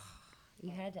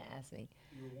 You had to ask me.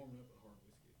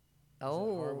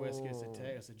 Hard Whiskey. Oh.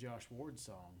 It's a Josh Ward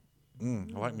song. I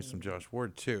like me some Josh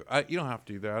Ward too. You don't have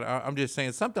to do that. I'm just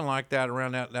saying something like that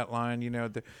around that line.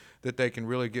 That they can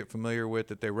really get familiar with,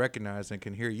 that they recognize and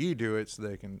can hear you do it, so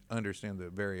they can understand the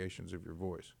variations of your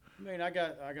voice. I mean, I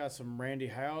got some Randy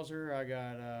Houser. I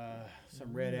got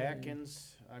some Red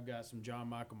Atkins. I've got some John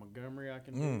Michael Montgomery I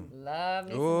can do. Love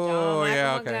me some Oh, John Michael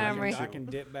yeah, okay. Montgomery. I can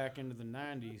dip back into the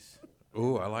 90s.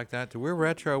 Ooh, I like that too. We're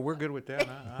retro. We're good with that.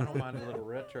 I don't mind a little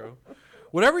retro.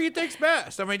 Whatever you think's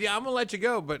best. I mean, I'm gonna let you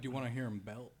go, but Do you want to hear him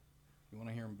belt? You want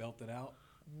to hear him belt it out?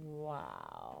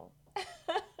 Wow.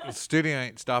 the studio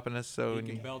ain't stopping us. So He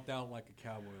can belt out like a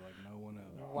cowboy, like no one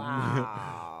other.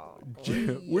 Wow.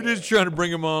 we're just trying to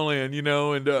bring them all in, and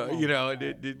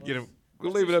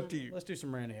we'll leave it up to you. Let's do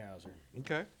some Randy Houser.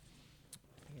 Okay.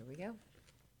 Here we go.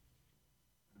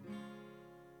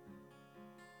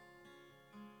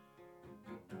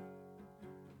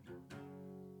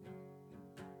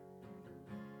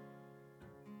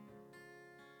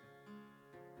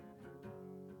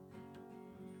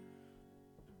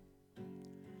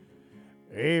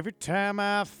 Every time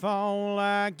I fall,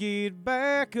 I get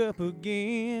back up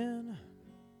again.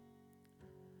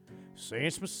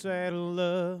 Cinch my saddle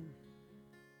up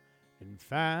and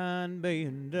find me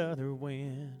another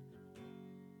wind.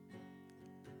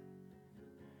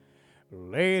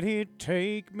 Let it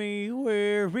take me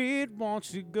where it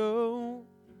wants to go.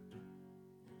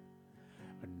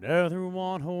 Another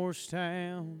one-horse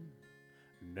town,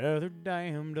 another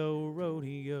damned old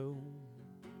rodeo.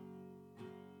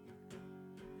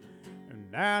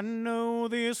 And I know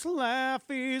this life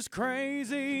is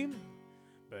crazy,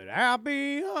 but I'll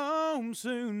be home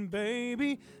soon,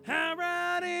 baby. I'll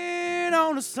ride in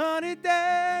on a sunny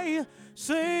day,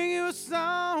 sing you a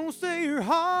song, steal your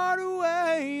heart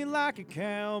away like a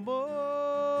cowboy.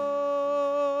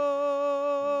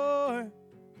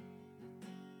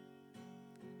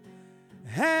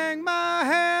 Hang my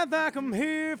head like I'm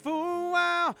here for a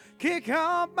while, kick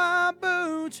off my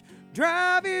boots,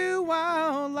 drive you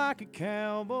wild like a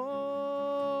cowboy.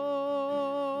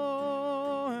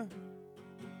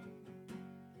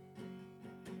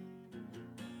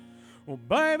 Well,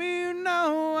 baby, you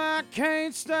know I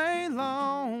can't stay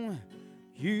long.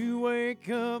 You wake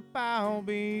up, I'll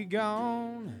be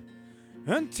gone.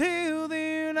 Until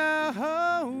then, I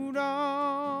hold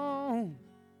on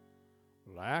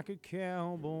like a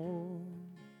cowboy.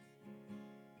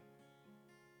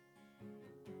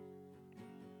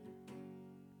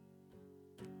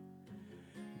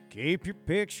 Keep your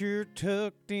picture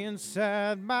tucked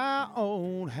inside my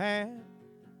old hat.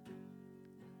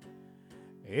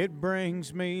 It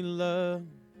brings me love.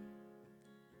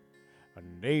 I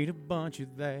need a bunch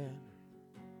of that.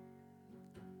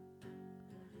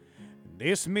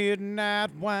 This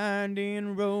midnight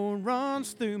winding road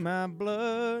runs through my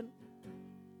blood.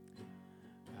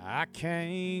 I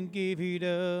can't give it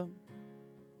up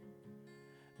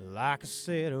like I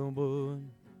said I would.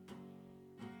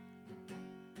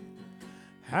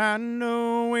 I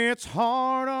know it's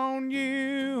hard on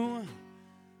you,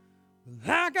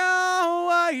 like I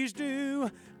always do.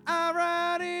 I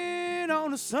ride in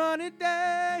on a sunny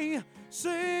day,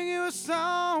 sing you a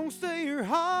song, steal your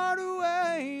heart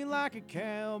away like a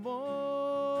cowboy.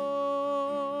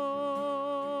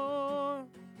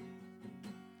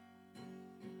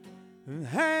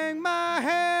 Hang my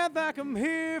head like I'm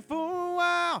here for a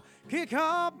while, kick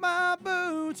off my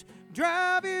boots,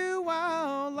 drive you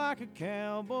wild like a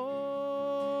cowboy.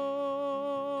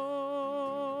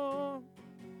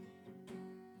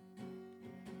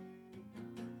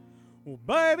 Well,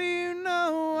 baby, you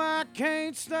know I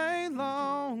can't stay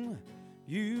long.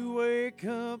 You wake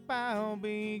up, I'll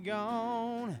be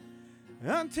gone.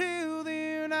 Until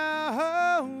then, I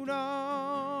hold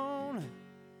on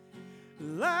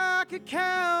like a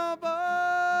cowboy.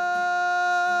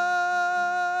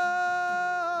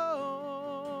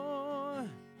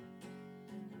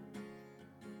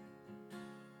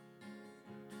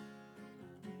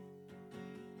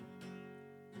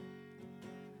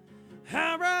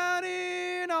 I ride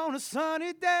in on a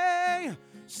sunny day,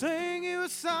 sing you a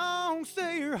song,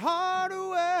 steal your heart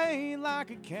away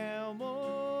like a cowboy.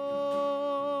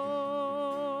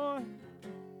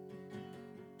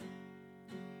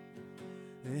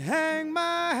 Hang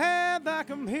my head like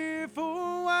I'm here for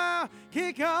a while,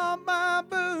 kick off my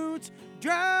boots,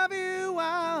 drive you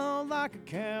wild like a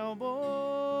cowboy.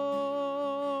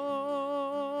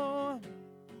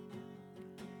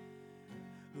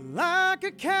 Like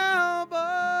a cowboy.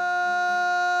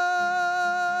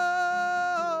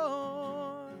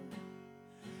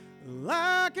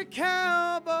 Like a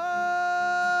cowboy.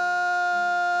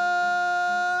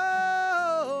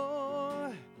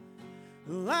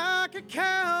 Like a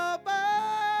cowboy.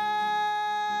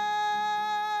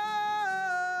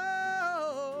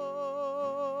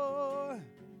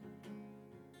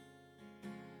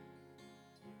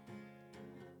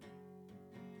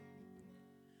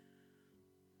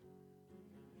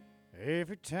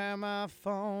 Every time I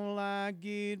fall, I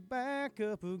get back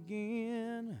up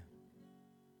again.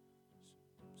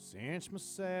 Cinch my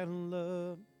saddle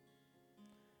up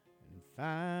and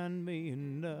find me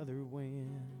another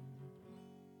win.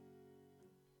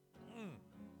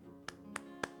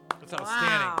 That's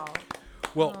outstanding. Wow.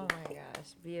 Well, Oh my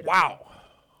gosh, beautiful. wow.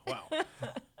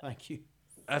 Thank you.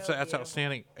 That's beautiful.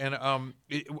 outstanding. And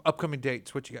upcoming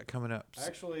dates, what you got coming up?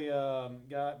 Actually,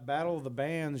 got Battle of the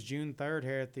Bands June 3rd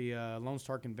here at the Lone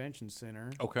Star Convention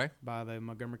Center Okay, by the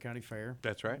Montgomery County Fair.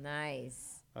 that's right.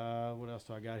 Nice. What else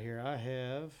do I got here? I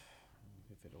have,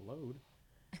 if it'll load,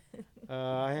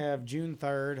 I have June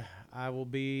 3rd. I will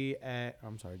be at,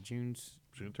 June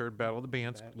 3rd, Battle of the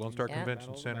Bands, Lone Star Yeah.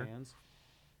 Convention Battle of the Center. Bands.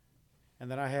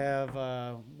 And then I have,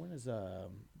 when is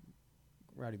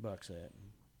Rowdy Bucks at?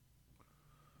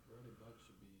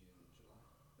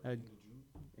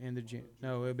 End of June.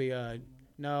 No, it'll be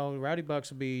no. Rowdy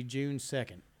Bucks will be June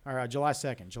 2nd or July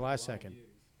 2nd. July 2nd.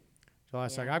 July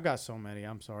 2nd. Yeah. I've got so many.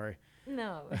 I'm sorry.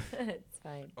 No, it's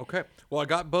fine. Okay. Well, I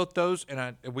got both those,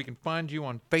 and we can find you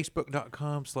on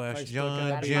Facebook.com/John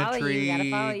Gotta follow you, gotta follow Gentry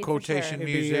you for quotation sure.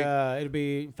 music. It'll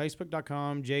be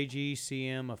facebook.com,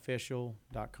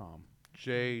 jgcmofficial.com.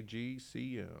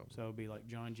 JGCM. So it'll be like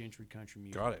John Gentry Country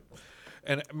Music. Got it.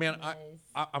 And man,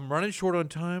 I'm running short on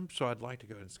time, so I'd like to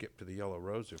go and skip to the Yellow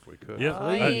Rose if we could. Yep.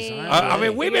 Oy. I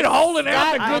mean, we've been holding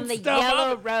out the Stuck on good the stuff.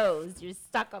 yellow rose. You're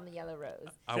stuck on the yellow rose.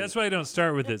 That's why I don't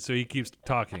start with it, so he keeps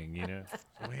talking, you know.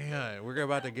 Man, we're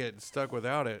about to get stuck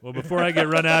without it. Well, before I get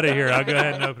run out of here, I'll go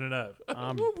ahead and open it up.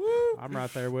 I'm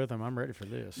right there with him. I'm ready for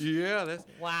this. Yeah, that's.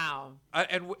 Wow.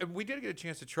 And we did get a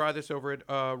chance to try this over at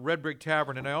Red Brick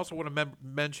Tavern, and I also want to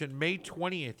mention May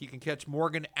 20th. You can catch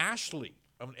Morgan Ashley,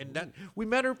 and that we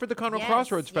met her for the Conroe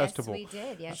Crossroads Festival. Yes, we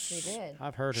did. Yes, we did.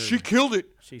 I've heard her. She killed it.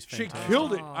 She's She fantastic.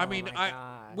 killed it. Oh, I mean, my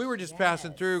gosh, we were just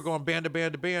passing yes. through, going band to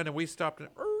band to band, and we stopped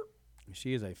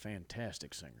She is a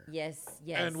fantastic singer. Yes,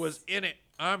 yes. and was in it.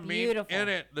 I mean, Beautiful, in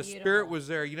it. The spirit beautiful. was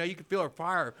there. You know, you could feel her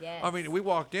fire. Yes. I mean, we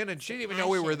walked in, and she didn't even know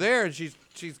we were Passion. there, and she's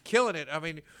killing it. I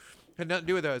mean, had nothing to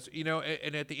do with us, you know.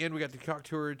 And at the end, we got to talk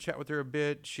to her, chat with her a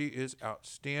bit. She is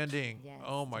outstanding. Yes,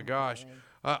 Oh my gosh. definitely.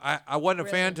 I wasn't a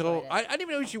Really fan till enjoyed it. I didn't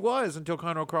even know who she was until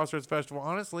Conroe Crossroads Festival.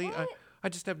 Honestly, What? I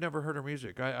just have never heard her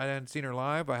music. I hadn't seen her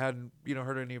live. I hadn't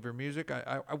heard any of her music.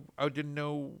 I didn't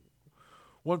know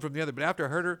one from the other. But after I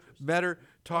heard her, met her,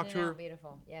 talked to her.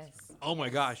 Beautiful. Yes. Oh my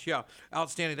gosh, yeah,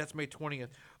 outstanding. That's May 20th.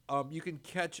 You can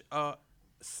catch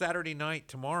Saturday night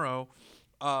tomorrow.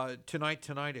 Tonight,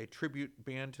 a tribute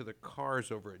band to the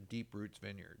Cars over at Deep Roots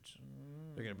Vineyards.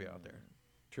 They're going to be out there.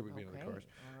 Tribute band to the Okay, Cars.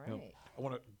 all Now, right. I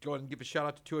want to go ahead and give a shout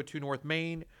out to 202 North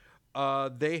Main.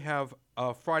 They have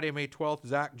Friday, May 12th,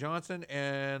 Zach Johnson,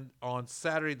 and on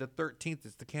Saturday the 13th,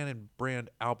 it's the Cannon Brand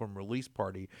album release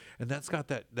party, and that's got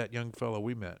that young fellow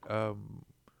we met.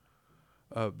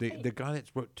 The guy that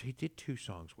wrote, he did 2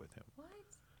 songs with him. What?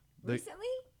 They- Recently?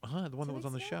 The one that was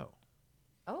on the weeks ago?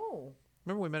 show. Oh,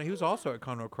 Remember we met him? He was also at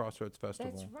Conroe Crossroads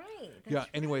Festival. that's right. Yeah. That's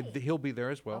Anyway, right. he'll be there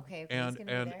as well. Okay, okay, and he's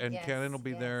gonna be there. and Yes, Cannon will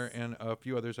be there, yes. and a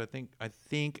few others. I think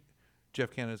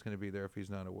Jeff Cannon is going to be there if he's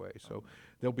not away. So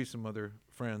there'll be some other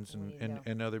friends There you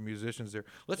and go. other musicians there.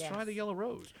 Let's try Yes. the Yellow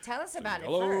Rose. Tell us about it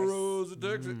Yellow first. Rose of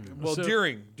Texas. Well, So-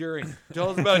 Deering.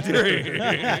 Tell us about Deering.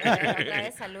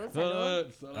 Salud,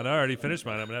 salud. And I already finished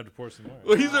mine. I'm going to have to pour some more.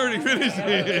 Well, he's already finished.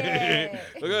 Okay.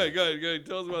 Okay, good.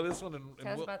 Tell us about this one. And Tell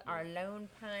us we'll- about our Lone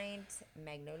Pint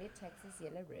Magnolia, Texas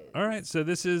Yellow Rose. All right, so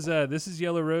this is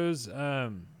Yellow Rose.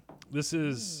 This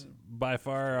is by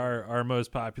far our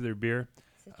most popular beer.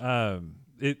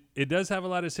 It does have a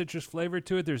lot of citrus flavor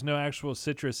to it. There's no actual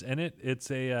citrus in it.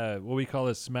 It's a what we call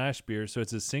a smash beer. So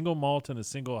it's a single malt and a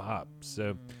single hop.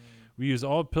 So we use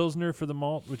all Pilsner for the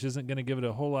malt, which isn't going to give it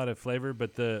a whole lot of flavor,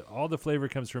 but all the flavor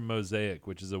comes from Mosaic,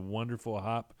 which is a wonderful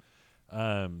hop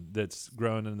that's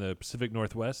grown in the Pacific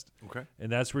Northwest. Okay.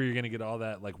 And that's where you're going to get all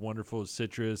that like wonderful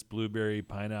citrus, blueberry,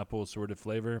 pineapple sort of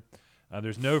flavor.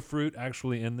 There's no fruit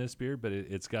actually in this beer, but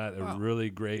it's got a really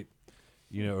great,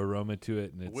 aroma to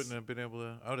it. And it's, Wouldn't have been able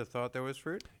to. I would have thought there was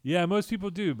fruit. yeah, most people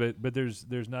do, but there's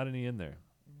not any in there.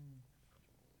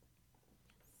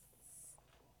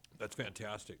 That's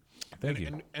fantastic. Thank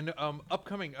you. And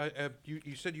upcoming,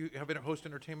 you said you have host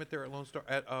entertainment there at Lone Star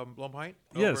at Lone Pint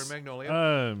Yes. over in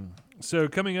Magnolia. So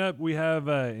coming up, we have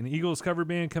an Eagles cover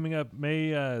band coming up May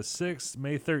 6th,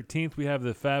 May 13th. We have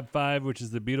the Fab Five, which is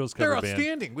the Beatles cover They're band.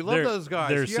 outstanding. We love They're- those guys.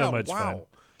 They're yeah, so much wow. fun.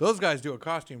 Those guys do a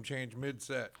costume change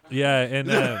mid-set. Yeah, and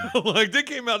Like they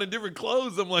came out in different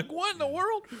clothes. I'm like, what in the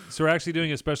world? so we're actually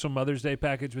doing a special Mother's Day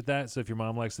package with that. So if your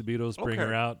mom likes the Beatles, bring Okay.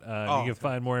 her out. Oh, You can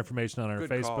find more information on our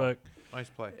Good call. Facebook. Nice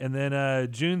play. And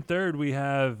then June 3rd, we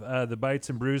have the Bites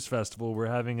and Brews Festival. We're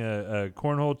having a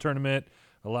cornhole tournament,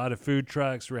 a lot of food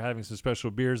trucks. We're having some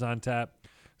special beers on tap.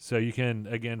 So you can,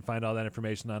 again, find all that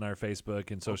information on our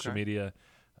Facebook and social Okay. media.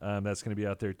 That's going to be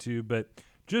out there too. But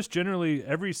just generally,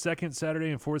 every second Saturday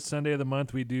and fourth Sunday of the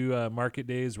month, we do market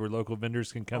days where local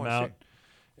vendors can come I see. out.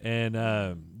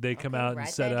 And they come out and Write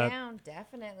set that up. down,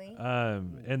 definitely.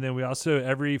 And then we also,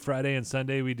 every Friday and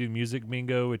Sunday, we do music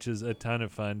bingo, which is a ton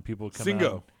of fun. People come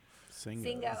Singo. out.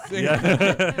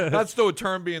 Singo. That's still a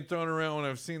term being thrown around when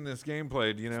I've seen this game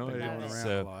played. You know. Been going around a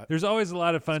So lot. there's always a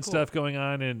lot of fun stuff going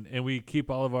on, and we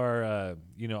keep all of our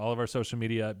all of our social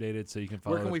media updated, so you can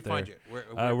follow. Where can it we there. find you?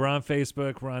 We're on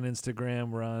Facebook, we're on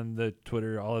Instagram, we're on the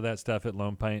Twitter, all of that stuff at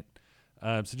Lone Pint.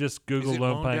 So just Google Is it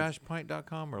Lone Pint,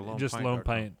 lone-pint.com or just Lone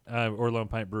Pint or Lone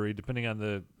Pint Brewery, depending on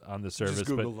the service.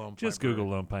 Google but Lone Pint just Brewery.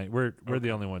 Google Lone Pint. We're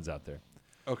the only ones out there.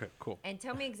 Okay, cool. And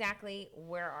tell me exactly,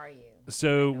 where are you?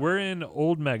 So we're in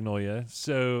Old Magnolia.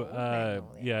 So Magnolia,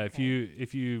 yeah, okay.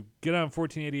 if you get on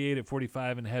 1488 at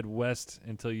 45 and head west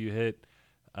until you hit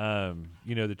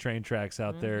the train tracks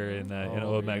out there in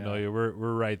Old Magnolia. We're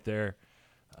right there.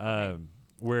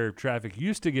 Where traffic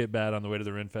used to get bad on the way to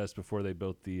the Renfest before they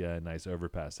built the nice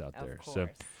overpass out there. So,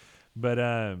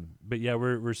 but yeah,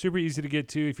 we're super easy to get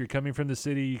to. If you're coming from the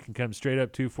city, you can come straight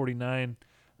up 249.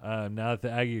 Now that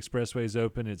the Aggie Expressway is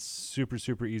open, it's super,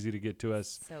 super easy to get to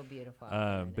us. So beautiful.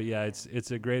 But yeah,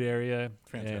 it's a great area.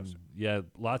 Fantastic. And yeah,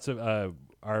 lots of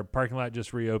our parking lot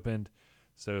just reopened,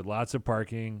 so lots of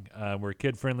parking. We're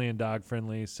kid friendly and dog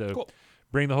friendly. So Cool.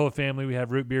 Bring the whole family. We have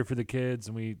root beer for the kids,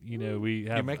 and we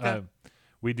have. You make that?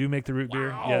 We do make the root beer.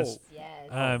 Yes.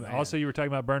 Yes. Also, you were talking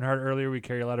about Bernhardt earlier. We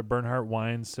carry a lot of Bernhardt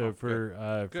wines. So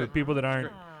for people that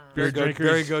aren't beer drinkers,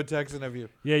 Very good Texan of you.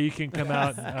 yeah, you can come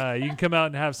out. You can come out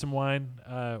and have some wine,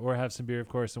 or have some beer, of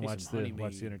course, and watch the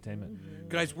entertainment.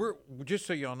 Guys, we're just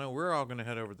so y'all know, we're all going to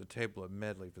head over to the table at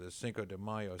Medley for the Cinco de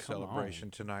Mayo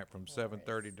celebration tonight from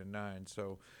 7:30 to 9.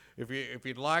 So if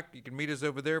you'd like, you can meet us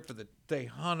over there for the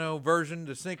Tejano version,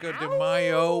 the Cinco de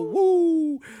Mayo.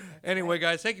 Woo! Anyway,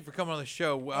 guys, thank you for coming on the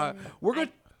show. We're going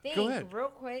to go ahead. Real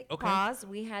quick, Okay. pause.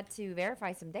 We had to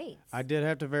verify some dates. I did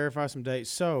have to verify some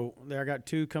dates. So there, I got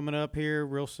 2 coming up here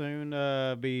real soon.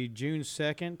 Be June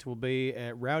 2nd. We'll be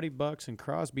at Rowdy Bucks in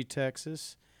Crosby,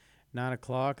 Texas, 9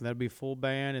 o'clock. That'll be full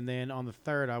band. And then on the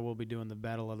 3rd, I will be doing the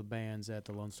Battle of the Bands at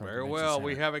the Lone Star. Very Convention well. Center.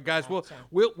 We have it, guys. Gotcha.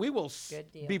 We will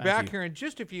Good deal. be Thank back you. here in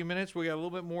just a few minutes. We got a little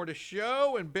bit more to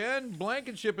show, and Ben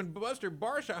Blankenship and Buster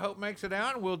Barsh, I hope, makes it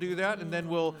out, and we'll do that, and then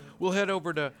we'll head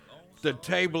over to the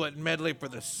table at Medley for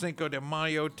the Cinco de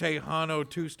Mayo Tejano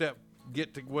two-step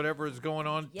get to whatever is going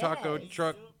on, taco Yes.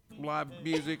 truck live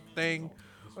music thing.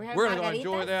 We're having We're gonna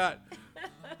enjoy margaritas? that.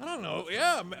 I don't know.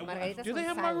 Yeah, Margaritas do they on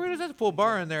have salad. margaritas? That's a full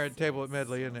bar in there at the table at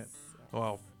Medley, isn't it?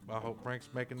 Well, I hope Frank's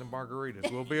making the margaritas.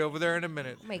 We'll be over there in a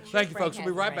minute. Make sure Thank you, Frank folks.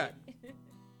 We'll be has right it back.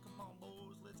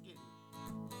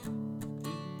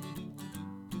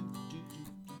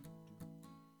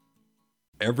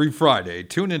 Every Friday,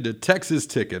 tune into Texas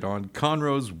Ticket on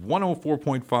Conroe's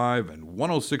 104.5 and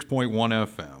 106.1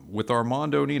 FM with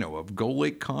Armando Nino of Gold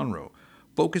Lake Conroe,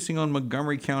 focusing on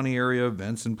Montgomery County area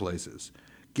events and places.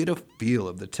 Get a feel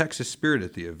of the Texas spirit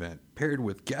at the event, paired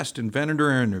with guest and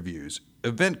vendor interviews,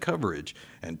 event coverage,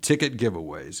 and ticket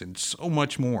giveaways, and so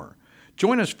much more.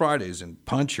 Join us Fridays and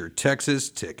punch your Texas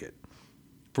Ticket.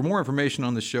 For more information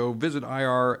on the show, visit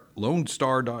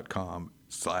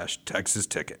irlonestar.com/Texas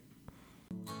Ticket.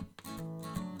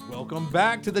 Welcome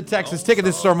back to the Texas Ticket.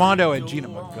 This is Armando and Gina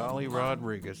Magali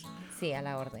Rodriguez. Sí, a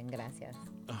la orden. Gracias.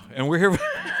 And we're here,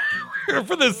 here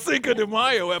for the Cinco de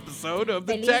Mayo episode of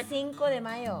the Feliz Tech. Cinco de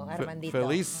Mayo, Armandito.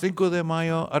 Feliz Cinco de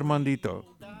Mayo, Armandito.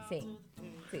 Sí.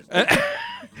 Sí.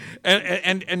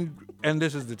 And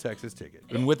this is the Texas Ticket.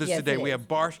 And with us Yes, today it we is. have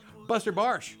Buster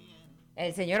Barsh.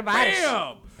 El señor Barsh.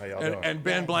 Bam! How y'all And, doing? and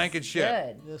Ben Yes. Blankenship.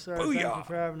 Good. Yes, sir. Booyah. Thank you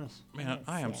for having us. Man,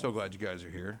 I am so glad you guys are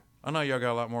here. I know y'all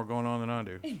got a lot more going on than I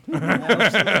do.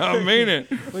 I mean it.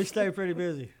 We stay pretty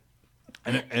busy.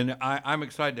 And I'm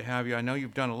excited to have you. I know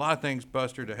you've done a lot of things,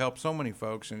 Buster, to help so many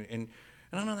folks, and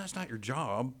I know that's not your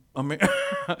job. I mean,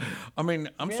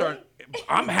 I'm sorry.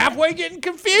 I'm halfway getting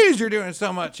confused. You're doing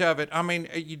so much of it. I mean,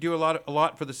 you do a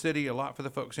lot for the city, a lot for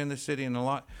the folks in the city, and a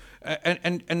lot,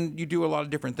 and you do a lot of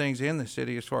different things in the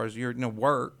city as far as your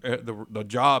work, the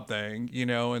job thing,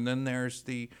 and then there's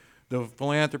the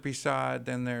philanthropy side,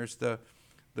 then there's the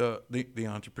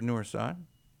entrepreneur side,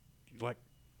 like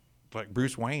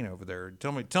Bruce Wayne over there.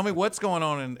 Tell me what's going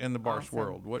on in the Barsh Awesome.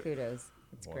 world. What? Kudos.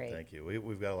 It's Well, great. thank you.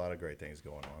 We've got a lot of great things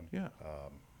going on. Yeah.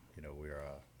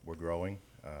 We're growing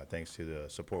thanks to the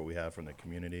support we have from the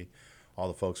community, all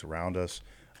the folks around us.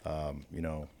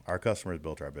 Our customers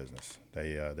built our business.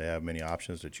 They have many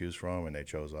options to choose from, and they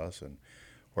chose us, and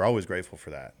we're always grateful for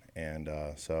that. And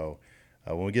so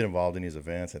when we get involved in these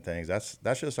events and things, that's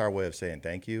just our way of saying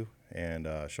thank you and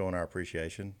showing our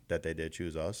appreciation that they did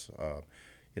choose us,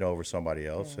 over somebody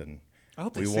else. And I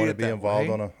hope they we see want to it be that involved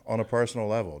way. on a personal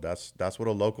level. That's what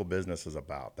a local business is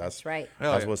about. That's right.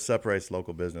 Hell That's yeah. what separates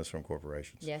local business from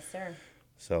corporations. Yes, sir.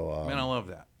 So Man, I love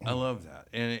that. I love that.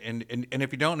 And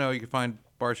if you don't know, you can find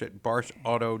Barsh at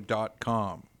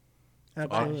barshauto.com.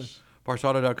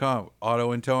 Barshauto.com,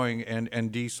 auto and towing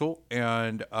and diesel.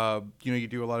 And, you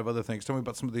do a lot of other things. Tell me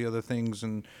about some of the other things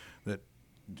and that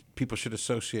people should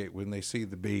associate when they see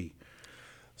the B.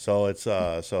 So it's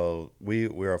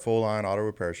we're a full line auto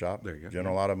repair shop. There you go.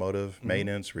 General automotive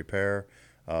maintenance, repair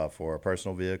for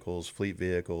personal vehicles, fleet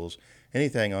vehicles,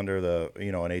 anything under the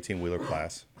an 18-wheeler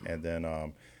class, and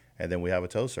then we have a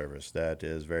tow service that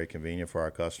is very convenient for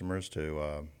our customers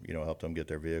to help them get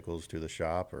their vehicles to the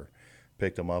shop or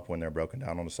pick them up when they're broken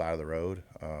down on the side of the road.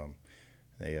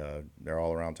 They're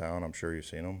all around town. I'm sure you've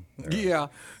seen them. Yeah,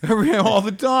 all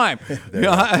the time.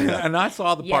 Yeah. And I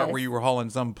saw the part Yes. where you were hauling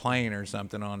some plane or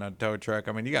something on a tow truck.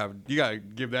 I mean, you got to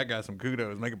give that guy some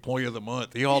kudos. Make employee of the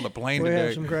month. He hauled a plane We today.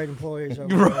 have some great employees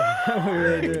over there. We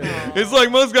really do. It's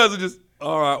like most guys are just,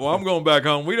 all right, well, I'm going back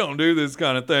home. We don't do this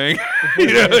kind of thing. If we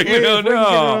can get it on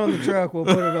no. the truck, we'll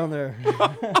put it on there.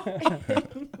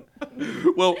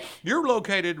 Well, you're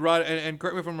located right, and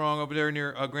correct me if I'm wrong, over there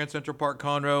near Grand Central Park,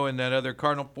 Conroe, and that other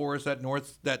Cardinal Forest, that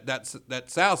north, that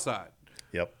south side.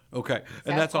 Yep. Okay, and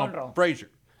South that's on Conroe. Fraser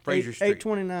Street.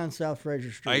 829 South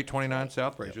Fraser Street. 829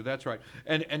 South Fraser. That's right.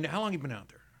 And how long you been out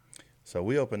there? So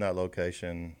we opened that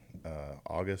location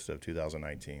August of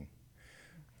 2019.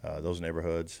 Those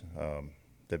neighborhoods,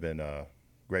 they've been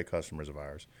great customers of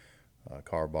ours.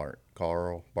 Carl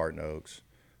Barton Oaks,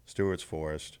 Stewart's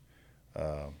Forest,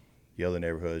 the other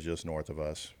neighborhoods just north of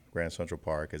us, Grand Central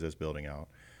Park as it's building out.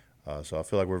 So I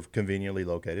feel like we're conveniently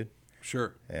located,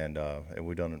 Sure. and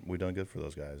we've done good for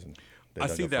those guys. And they've I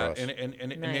done see good for that, us.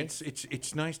 and Nice.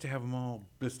 it's nice to have them all.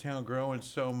 This town growing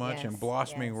so much and Yes,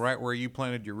 blossoming yes. right where you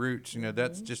planted your roots. You know,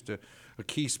 that's just a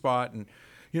key spot, and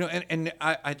and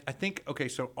I think okay.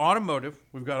 So automotive,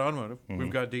 we've got automotive,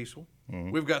 we've got diesel,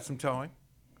 we've got some towing.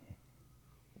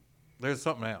 There's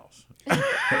something else.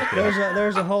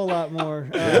 There's a whole lot more.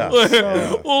 Well, let's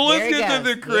There it get to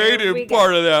the goes. creative Here we go.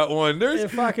 part of that one. There's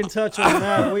If I can touch on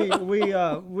that, we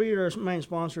are a main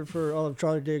sponsor for all of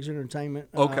Charlie Diggs Entertainment.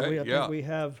 Okay, I yeah. think we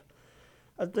have.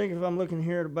 I think if I'm looking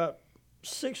here at about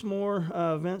 6 more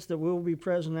events that we'll be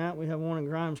present at. We have one in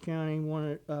Grimes County,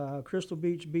 one at Crystal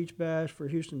Beach Beach Bash for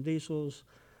Houston Diesels.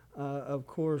 Of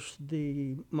course,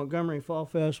 the Montgomery Fall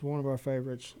Fest, one of our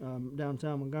favorites,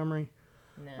 downtown Montgomery.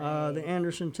 The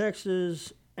Anderson,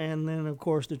 Texas, and then, of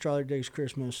course, the Charlie Diggs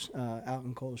Christmas out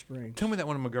in Cold Springs. Tell me that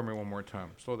one in Montgomery one more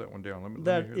time. Slow that one down. Let me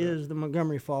That hear is the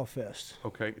Montgomery Fall Fest.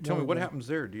 Okay. Tell me what happens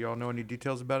there. Do y'all know any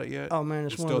details about it yet? Oh, man,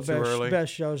 it's one still of the too early?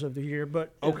 best shows of the year.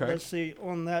 But Okay. let's see,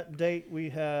 on that date, we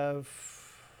have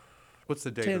What's the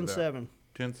date of that? 10-7.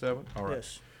 10-7? All right.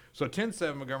 Yes. So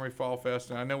 10-7 Montgomery Fall Fest,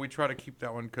 and I know we try to keep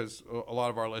that one because a lot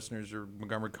of our listeners are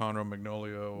Montgomery, Conroe,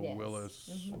 Magnolia, Yes.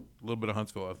 Willis, a little bit of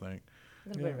Huntsville, I think. A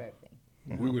little bit of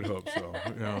everything. We would hope so.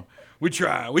 We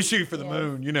try. We shoot for the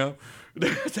moon.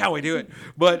 That's how we do it.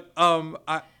 But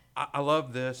I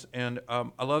love this, and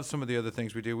I love some of the other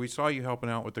things we do. We saw you helping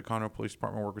out with the Conroe Police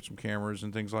Department, work with some cameras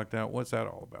and things like that. What's that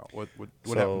all about? What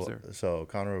happens there? So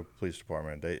Conroe Police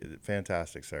Department,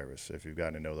 fantastic service. If you've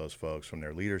gotten to know those folks, from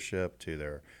their leadership to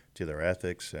their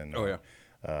ethics and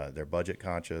their budget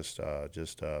conscious,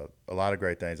 just a lot of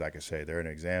great things. I can say they're an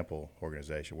example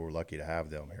organization. We're lucky to have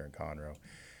them here in Conroe,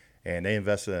 and they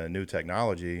invested in a new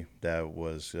technology that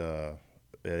was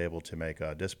able to make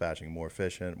dispatching more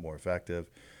efficient, more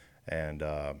effective, and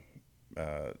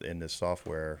in this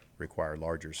software required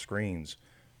larger screens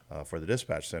for the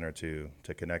dispatch center to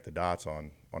connect the dots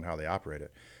on how they operate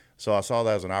it. So I saw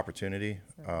that as an opportunity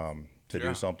to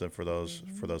do something for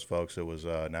those folks. It was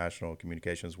National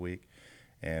Communications Week,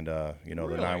 and the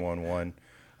 911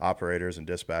 operators and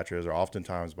dispatchers are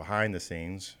oftentimes behind the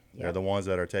scenes. Yep. They're the ones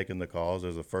that are taking the calls.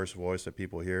 There's the first voice that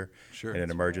people hear Sure. in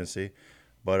an emergency.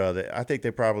 But I think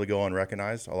they probably go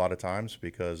unrecognized a lot of times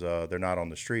because they're not on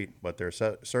the street, but they're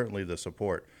certainly the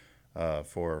support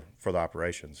for the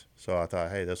operations. So I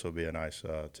thought, hey, this would be a nice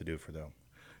to do for them.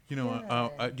 Do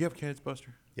you have kids,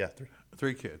 Buster? Yeah.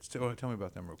 3 kids. Tell me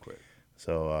about them real quick.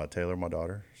 So Taylor, my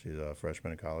daughter, she's a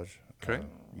freshman in college. Okay.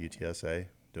 UTSA,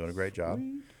 doing a great job.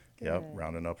 Yep,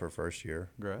 rounding up her first year.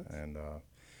 Congrats. And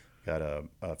got a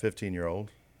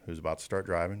 15-year-old who's about to start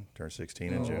driving, turned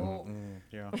 16 in June.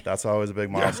 Yeah. That's always a big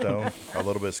milestone. A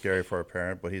little bit scary for a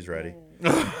parent, but he's ready.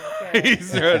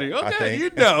 He's ready. Okay, think. you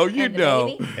And the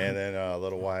know. baby? And then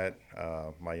little Wyatt,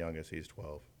 my youngest, he's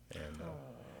 12, and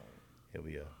he'll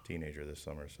be a teenager this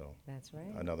summer. So That's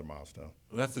right. another milestone.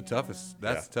 That's the toughest.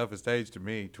 That's Yeah. the toughest age to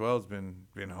me. 12's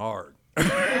been hard.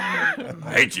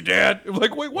 I hate you, Dad. I'm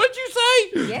like, wait, what did you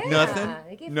say? Yeah, Nothing.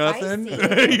 they get Nothing. feisty.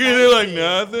 They get You're like feisty.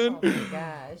 nothing. Oh my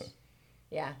gosh.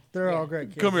 Yeah. They're yeah. all great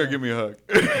kids. Come here, give me a hug.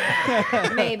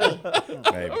 Maybe.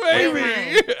 Maybe.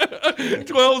 Maybe.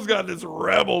 12's got this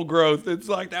rebel growth. It's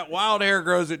like that wild hair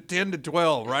grows at 10 to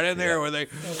 12, right in there where they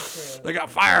got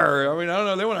fire. I mean, I don't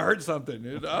know. They want to hurt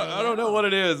something. I don't know what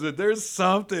it is, but there's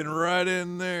something right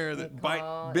in there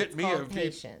that bit me a few.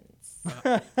 Patience.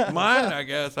 Mine, I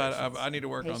guess. I need to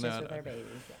work on Patience that. with our babies.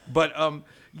 But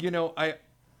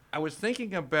I was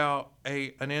thinking about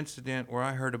an incident where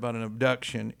I heard about an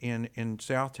abduction in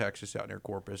South Texas, out near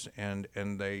Corpus, and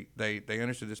they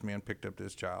understood this man picked up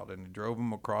this child and drove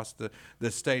him across the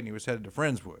state, and he was headed to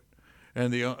Friendswood.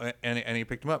 And and he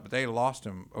picked him up, but they lost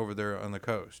him over there on the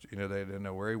coast. You know, they didn't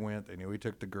know where he went. They knew he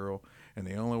took the girl, and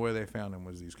the only way they found him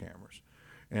was these cameras.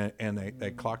 And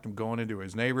they clocked him going into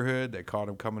his neighborhood. They caught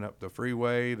him coming up the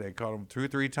freeway. They caught him 2 or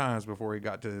 3 times before he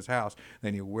got to his house.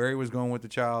 They knew where he was going with the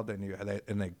child.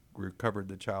 They recovered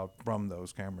the child from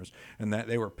those cameras, and that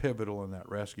they were pivotal in that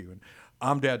rescue. And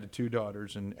I'm dad to 2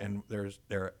 daughters, and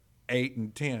they're 8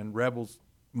 and 10 rebels.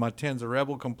 My 10's a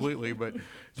rebel completely, but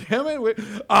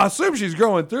I assume she's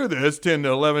growing through this 10 to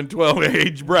 11, 12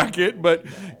 age bracket. But,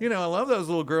 you know, I love those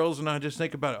little girls, and I just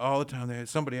think about it all the time.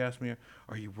 Somebody asked me,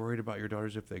 are you worried about your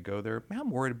daughters if they go there? Man,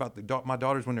 I'm worried about my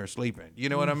daughters when they're sleeping. You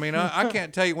know what I mean? I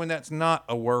can't tell you when that's not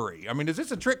a worry. I mean, is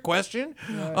this a trick question?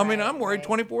 I mean, I'm worried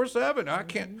 24/7. I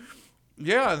can't.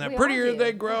 Yeah, and the prettier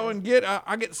they grow and get,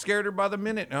 I get scareder by the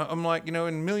minute. I'm like, you know,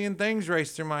 and a million things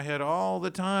race through my head all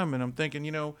the time, and I'm thinking,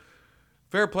 you know,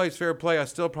 fair play's fair play. I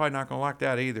still probably not gonna like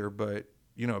that either, but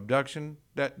you know, abduction.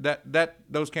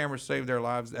 Those cameras saved her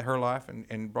life,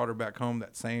 and brought her back home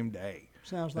that same day.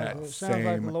 Sounds like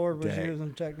the Lord was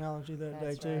using technology that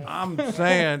day too. Right. I'm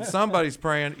saying somebody's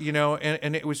praying, you know,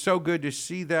 and it was so good to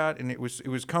see that, and it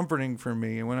was comforting for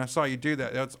me. And when I saw you do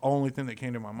that, that's the only thing that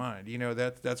came to my mind. You know,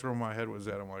 that's where my head was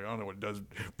at. I'm like, I don't know what it does.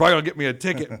 Probably gonna get me a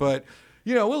ticket, but.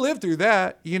 You know, we'll live through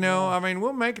that. You know, I mean,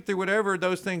 we'll make it through whatever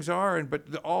those things are.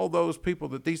 But all those people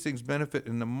that these things benefit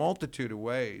in a multitude of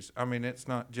ways. I mean, it's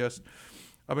not just.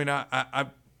 I mean, I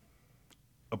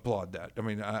applaud that. I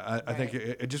mean, I think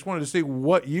I just wanted to see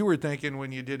what you were thinking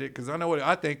when you did it, because I know what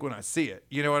I think when I see it.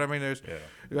 You know what I mean? There's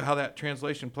how that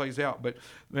translation plays out. But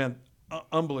man.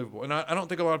 Unbelievable. And I don't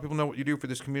think a lot of people know what you do for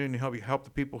this community and help the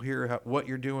people here, what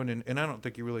you're doing, and I don't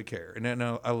think you really care. And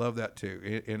I love that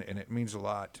too. And it means a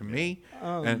lot to me.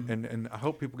 And I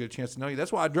hope people get a chance to know you.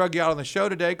 That's why I drug you out on the show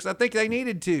today, because I think they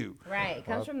needed to. Right. It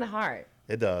comes from the heart.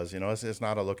 It does. You know, it's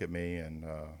not a look at me, and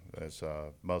it's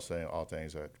mostly all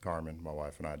things that Carmen, my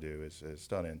wife, and I do is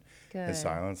done in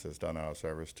silence. It's done out of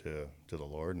service to the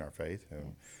Lord and our faith.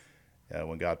 And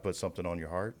when God puts something on your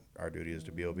heart, our duty is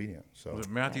to be obedient. So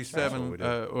Matthew 7, when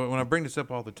I bring this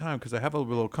up all the time, because I have a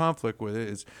little conflict with it,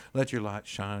 is let your light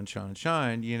shine, shine,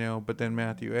 shine, you know. But then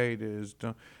Matthew 8 is,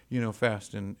 you know,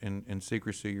 fast in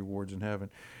secrecy, your rewards in heaven.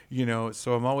 You know,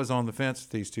 so I'm always on the fence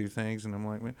with these two things, and I'm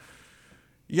like, man,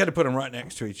 you had to put them right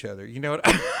next to each other. You know what?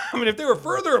 I mean, if they were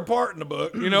further apart in the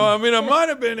book, you know, I mean, I might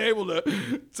have been able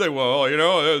to say, well, you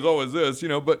know, there's always this, you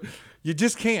know, but you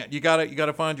just can't. You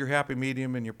gotta find your happy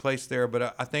medium and your place there.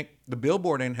 But I think the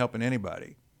billboard ain't helping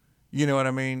anybody. You know what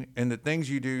I mean? And the things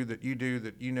you do that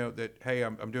you know that, hey,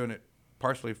 I'm doing it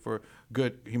partially for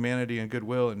good humanity and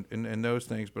goodwill and those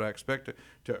things. But I expect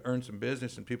to earn some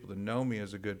business and people to know me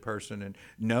as a good person and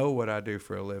know what I do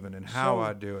for a living and how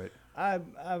I do it.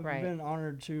 I've been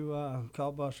honored to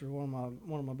call Buster one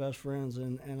of my best friends,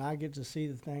 and I get to see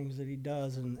the things that he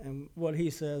does and what he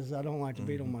says. I don't like to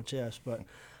beat on my chest, but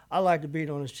I like to beat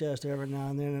on his chest every now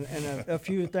and then. And a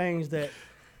few things that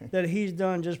he's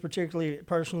done, just particularly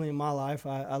personally in my life.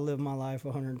 I live my life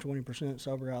 120%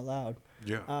 sober out loud.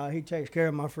 Yeah. He takes care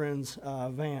of my friend's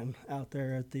van out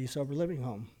there at the sober living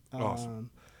home. Awesome.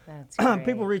 That's great.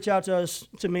 People reach out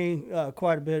to me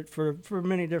quite a bit for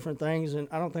many different things, and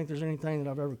I don't think there's anything that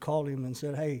I've ever called him and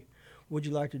said, "Hey, would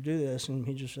you like to do this?" And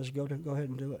he just says, "Go ahead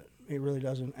and do it." He really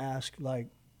doesn't ask, like,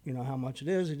 you know, how much it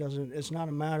is. He doesn't. It's not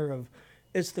a matter of,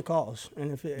 it's the cause.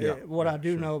 And if I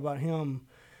do know about him,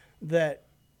 that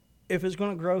if it's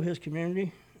going to grow his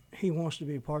community, he wants to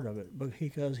be a part of it,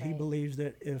 because he believes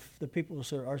that if the people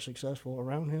are successful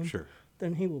around him,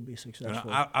 then he will be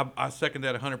successful. And I second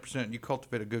that 100%. You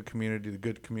cultivate a good community, the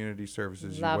good community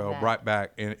services Love you will, that. right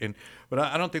back. But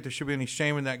I don't think there should be any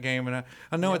shame in that game. And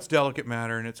I know it's delicate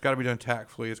matter, and it's got to be done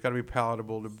tactfully. It's got to be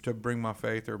palatable to bring my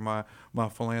faith or my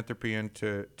philanthropy in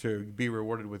to be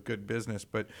rewarded with good business.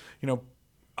 But, you know,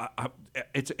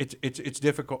 it's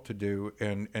difficult to do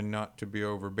and not to be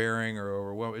overbearing or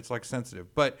overwhelming. It's like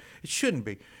sensitive, but it shouldn't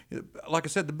be. Like I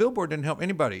said, the billboard didn't help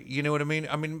anybody. You know what I mean?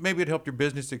 I mean, maybe it helped your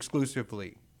business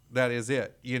exclusively. That is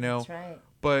it. You know. That's right.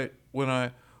 But when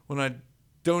I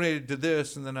donated to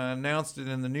this and then I announced it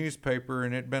in the newspaper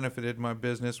and it benefited my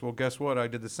business, well, guess what? I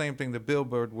did the same thing the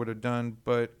billboard would have done,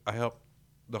 but I helped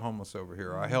the homeless over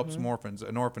here. I helped some orphans,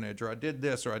 an orphanage, or I did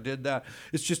this or I did that.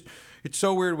 It's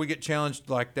so weird we get challenged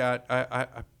like that.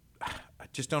 I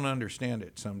just don't understand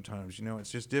it sometimes. You know, it's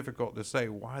just difficult to say,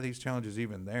 why are these challenges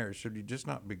even there? Should you just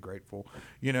not be grateful?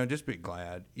 You know, just be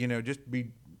glad. You know, just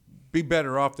be be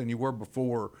better off than you were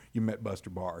before you met Buster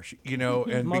Barsh, you know,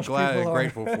 and be Most glad and people are.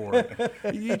 grateful for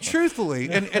it. Truthfully,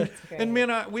 and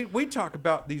man, we talk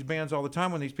about these bands all the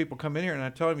time when these people come in here, and I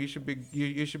tell them you should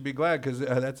be glad because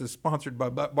that's sponsored by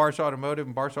Barsh Automotive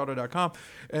and BarshAuto.com,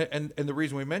 and the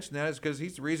reason we mention that is because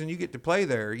he's the reason you get to play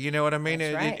there. You know what I mean?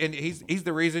 That's right. And he's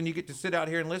the reason you get to sit out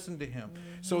here and listen to him.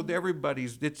 So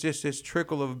it's just this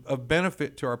trickle of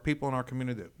benefit to our people in our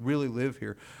community that really live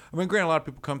here. I mean, granted, a lot of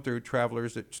people come through,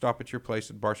 travelers that stop at your place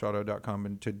at BarshAuto.com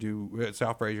and to do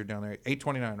South Fraser down there,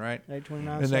 829, right?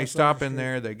 829. And they South stop Fraser in Street.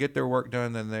 there, they get their work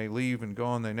done, then they leave and go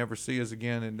on. They never see us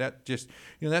again, and that just,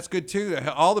 you know, that's good too.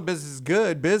 All the business is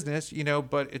good business, you know,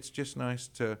 but it's just nice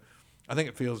to. I think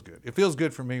it feels good. It feels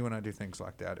good for me when I do things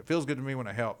like that. It feels good to me when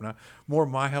I help. Now, more of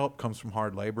my help comes from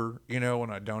hard labor. You know, when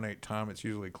I donate time, it's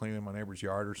usually cleaning my neighbor's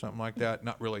yard or something like that.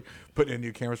 Not really putting in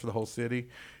new cameras for the whole city,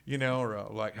 you know, or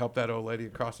like help that old lady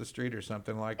across the street or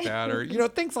something like that. Or, you know,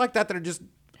 things like that are just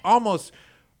almost,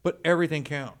 but everything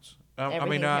counts. I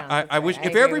mean, I wish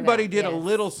if everybody did a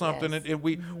little something, and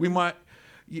we might.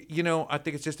 You know, I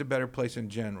think it's just a better place in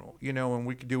general, you know, and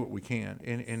we can do what we can.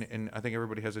 And I think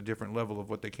everybody has a different level of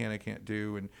what they can and can't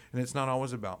do. And it's not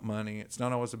always about money. It's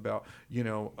not always about, you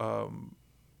know,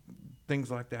 things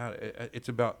like that. It's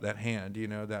about that hand, you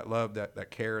know, that love,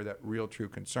 that care, that real, true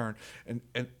concern. And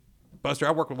Buster,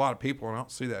 I work with a lot of people, and I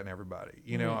don't see that in everybody.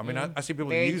 You know, I mean, I see people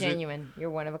Very that use genuine. You're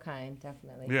one of a kind,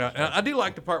 definitely. Yeah, and I do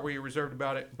like the part where you're reserved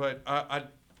about it, but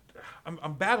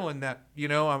I'm battling that, you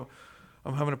know,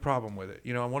 I'm having a problem with it.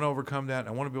 You know, I want to overcome that.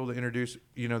 I want to be able to introduce,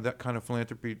 you know, that kind of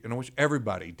philanthropy, and I wish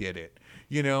everybody did it.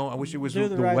 You know, I wish it was Do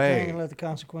the the right way. thing and let the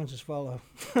consequences follow.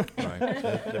 Right.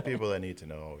 The people that need to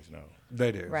know always know.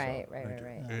 They do. Right.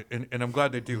 And I'm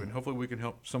glad they do, and hopefully we can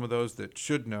help some of those that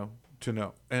should know to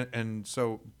know. And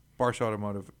so, Barsh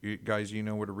Automotive, guys, you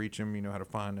know where to reach them, you know how to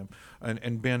find them.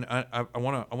 And Ben, I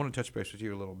want to touch base with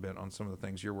you a little bit on some of the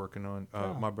things you're working on.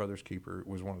 My Brother's Keeper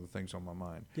was one of the things on my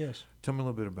mind. Yes. Tell me a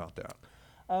little bit about that.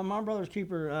 My Brother's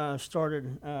Keeper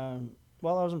started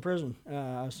while I was in prison.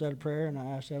 I said a prayer and I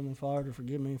asked Heavenly Father to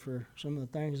forgive me for some of the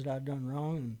things that I'd done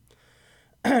wrong.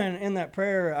 And in that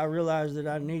prayer, I realized that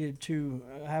I needed to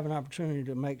have an opportunity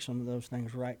to make some of those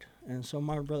things right. And so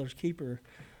My Brother's Keeper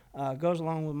goes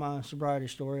along with my sobriety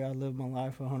story. I lived my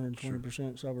life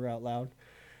 120% sober out loud.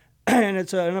 And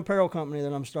it's an apparel company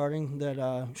that I'm starting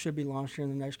that should be launched here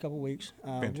in the next couple of weeks.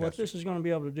 What this is going to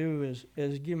be able to do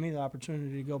is give me the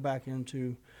opportunity to go back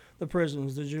into the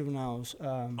prisons, the juveniles.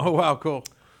 Oh, wow, cool.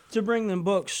 To bring them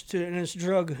books, and it's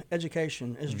drug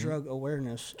education, it's drug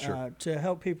awareness, to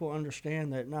help people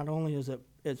understand that not only is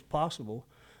it's possible,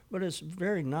 but it's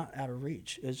very not out of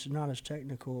reach. It's not as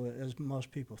technical as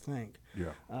most people think. Yeah.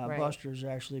 Right. Buster's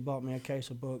actually bought me a case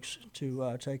of books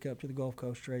to take up to the Gulf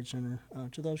Coast Trade Center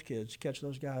to those kids, catch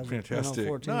those guys. Fantastic. At,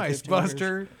 14, Nice, 15 Buster.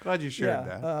 Years. Glad you shared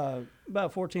that.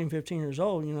 About 14, 15 years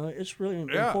old, you know, it's really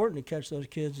important to catch those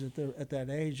kids at that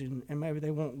age, and maybe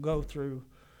they won't go through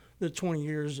the 20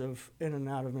 years of in and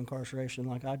out of incarceration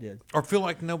like I did. Or feel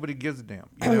like nobody gives a damn.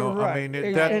 You know, Right. I mean,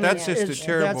 And that's just a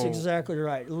terrible. That's exactly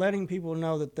right. Letting people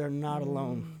know that they're not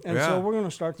alone. And Yeah, so we're going to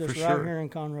start this for right sure. here in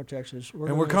Conroe, Texas.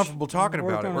 And we're comfortable talking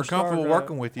about it. We're comfortable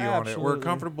working with you on it. We're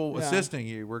comfortable Yeah. assisting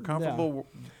you. We're comfortable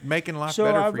making life So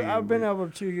better for you. I've been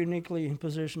able to uniquely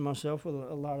position myself with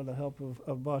a lot of the help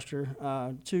of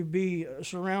Buster to be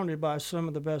surrounded by some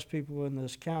of the best people in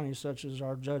this county, such as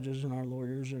our judges and our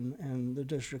lawyers and the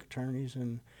district attorneys.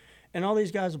 And all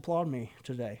these guys applaud me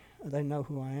today. They know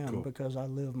who I am because I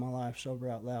live my life sober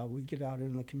out loud. We get out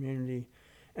in the community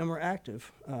and we're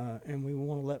active, and we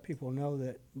want to let people know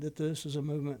that this is a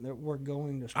movement that we're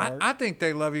going to start. I think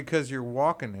they love you because you're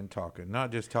walking and talking,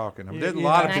 not just talking. I mean, there's a Yeah.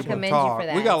 lot And of I people that commend you talk. for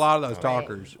that. We got a lot of those Right.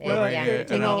 talkers. Well, I mean,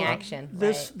 taking you know, action.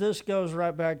 This goes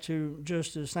right back to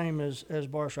just the same as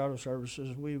Barsh Auto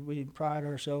Services. We pride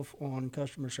ourselves on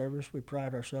customer service. We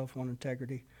pride ourselves on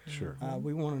integrity. Sure.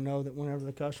 We want to know that whenever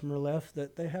the customer left,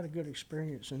 that they had a good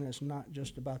experience, and it's not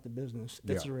just about the business.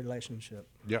 It's Yeah. a relationship.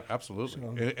 Yeah, absolutely.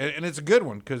 So- And it's a good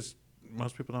one because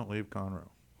most people don't leave Conroe.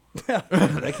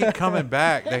 They keep coming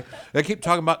back. They keep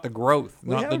talking about the growth,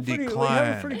 not the We have a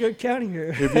decline. pretty good county here.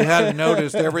 If you hadn't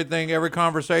noticed every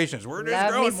conversation is we're just Love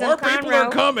me growing, some more people are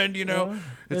Conroe. coming, you know.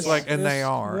 It's like, and they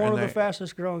are. One and of the they-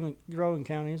 fastest growing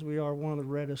counties. We are one of the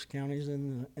reddest counties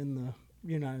in the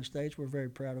United States. We're very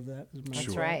proud of that. As a matter That's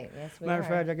of fact. right. Yes, we Matter are. of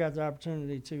fact, I got the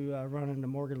opportunity to run into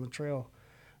Morgan Luttrell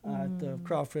at the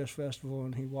Crawfish Festival,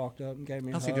 and he walked up and gave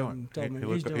me a How's hug he doing? and told me He he's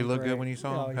looked- doing he looked good great. when you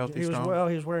saw him? Yeah, Healthy, he was, strong? well,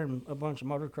 he was wearing a bunch of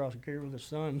motocross gear with the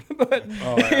sun, but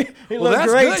Oh, yeah. he Well, looked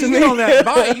that's great good. to You me. get on that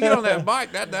bike. You get on that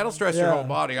bike. That'll stress your Yeah. whole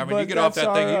body. I mean, But you get off that's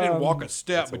that thing. You our, didn't walk a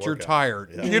step, a but you're workout. tired.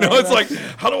 Yeah. You know, it's like,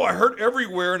 how do I hurt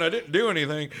everywhere and I didn't do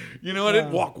anything? You know, I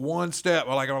didn't walk one step.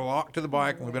 I walked to the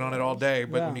bike and we've been on it all day.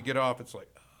 But when Yeah. you get off, it's like,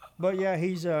 But yeah,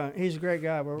 he's a great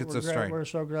guy. We're It's a glad, strength. we're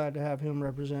so glad to have him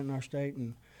representing our state,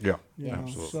 and yeah, you know,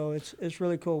 absolutely. so it's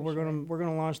really cool. We're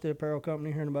gonna launch the apparel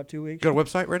company here in about 2 weeks. Got a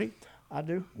website ready? I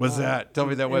do. What's that? Tell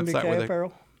me that website. MBK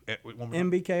Apparel. One more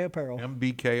time. MBK Apparel.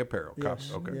 MBK Apparel.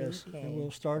 Yes. Okay. Yes. Okay. And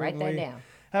we'll start Write it. that We down.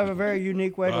 have a very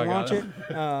unique way I to got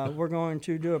launch it. We're going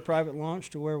to do a private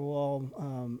launch to where we'll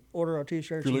all order our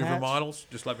T-shirts If you're and looking for hats. models,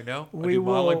 just let me know. I We do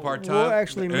modeling will- part time. we'll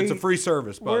actually It's a meet- free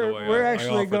service, by the way. We're I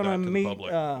actually offer going that to to the meet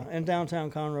public. in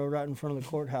downtown Conroe, right in front of the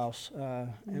courthouse,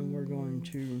 and we're going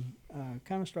to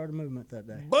kind of start a movement that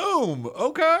day. Boom.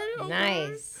 Okay.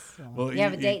 Nice. Well, You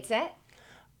have a date set?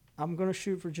 I'm going to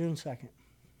shoot for June 2nd.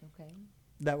 Okay.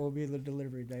 That will be the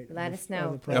delivery date. Let of us the know,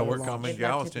 private please. Yeah, we're launch. coming We'd love to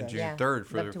Galveston do- June yeah. 3rd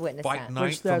for Love to the witness fight that. night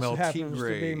Which from that El happens to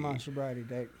be Tigre. my sobriety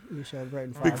date. You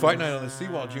celebrating Big 5 fight years. night on the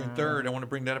Seawall, June 3rd. I want to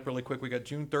bring that up really quick. We got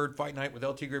June 3rd fight night with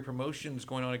El Tigre Promotions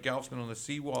going on at Galveston on the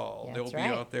Seawall. That's They'll be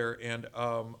right. out there. And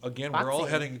again, we're all Boxing.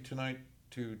 heading tonight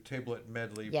to Tablet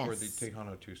Medley for the Yes.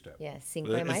 Tejano Two-Step. Yes,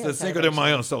 Cinco de It's Mayo the Cinco de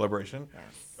Mayo celebration.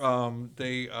 Yes.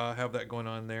 They have that going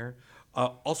on there.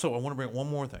 Also, I want to bring up one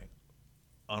more thing.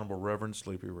 Honorable Reverend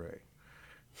Sleepy Ray.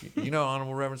 You know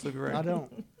Honorable Reverend Sleepy Ray? I don't.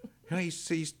 You know, he used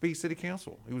to be city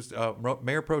council. He was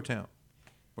mayor pro tem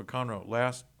with Conroe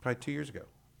probably 2 years ago.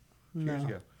 2 years No.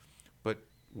 ago. But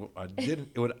what I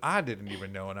didn't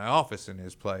even know in the office in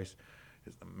his place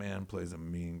is the man plays a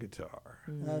mean guitar.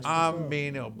 That's I what's up.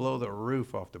 mean, he'll blow the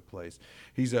roof off the place.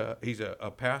 He's a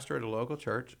pastor at a local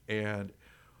church, and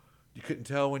you couldn't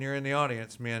tell when you're in the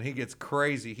audience, man. He gets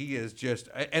crazy. He is just,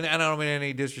 and I don't mean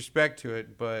any disrespect to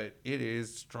it, but it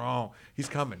is strong. He's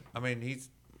coming. I mean,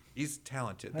 he's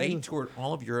talented. They toured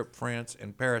all of Europe, France,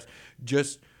 and Paris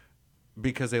just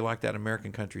because they like that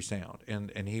American country sound, and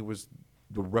he was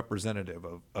the representative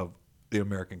of the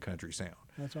American country sound.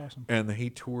 That's awesome. And he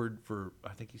toured for, I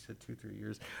think he said 2-3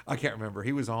 years. I can't remember.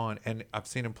 He was on, and I've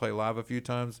seen him play live a few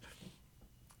times.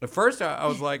 At first, I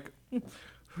was like,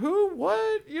 who,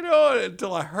 what? You know,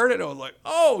 until I heard it, I was like,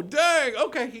 oh, dang.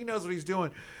 Okay, he knows what he's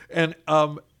doing. And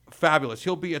fabulous.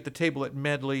 He'll be at the table at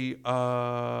Medley June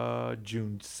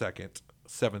 2nd,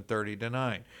 7:30 to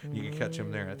 9. You can catch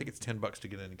him there. I think it's $10 to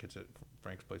get in and catch it at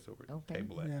Frank's place over at Okay.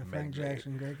 table at Yeah, Frank Medley.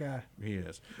 Jackson, great guy. He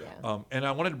is. Yeah. And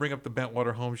I wanted to bring up the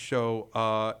Bentwater Home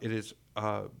Show. It is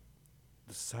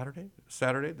Saturday,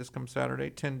 this comes Saturday,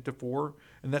 10 to 4,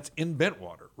 and that's in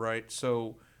Bentwater, right?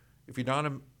 So if you're not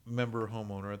a member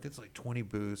homeowner, I think it's like 20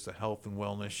 booths, the health and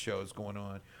wellness shows going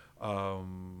on.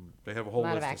 They have a whole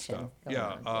Lot of list of action stuff. going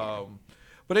Yeah. on,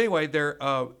 But anyway, you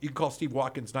can call Steve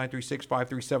Watkins,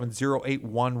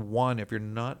 936-537-0811 if you're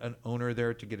not an owner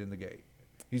there to get in the gate.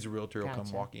 He's a realtor. He'll come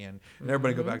Gotcha. walk in. And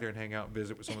everybody go back there and hang out and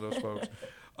visit with some of those folks.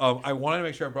 I wanted to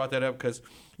make sure I brought that up because,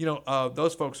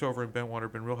 those folks over in Bentwater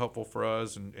have been real helpful for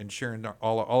us and sharing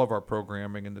all of our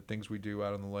programming and the things we do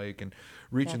out on the lake and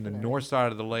reaching the north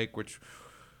side of the lake, which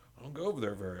I don't go over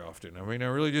there very often. I mean, I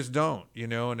really just don't,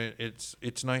 and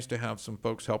it's nice to have some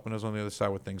folks helping us on the other side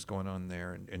with things going on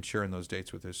there and sharing those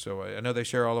dates with us. So I know they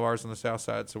share all of ours on the south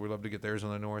side, so we love to get theirs on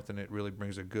the north, and it really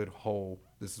brings a good whole,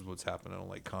 this is what's happening on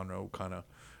Lake Conroe kind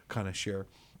of share.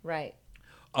 Right.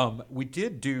 We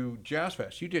did do Jazz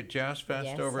Fest. You did Jazz Fest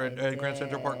Yes, over I at Grand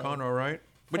Central Park did. Conroe, right?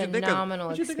 Phenomenal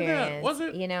What'd you think of that? experience. Was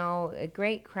it?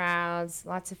 Great crowds,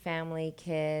 lots of family,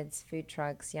 kids, food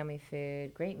trucks, yummy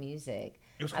food, great music.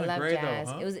 It was I kinda love gray though, jazz.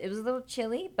 huh? It was a little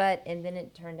chilly, and then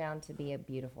it turned out to be a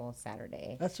beautiful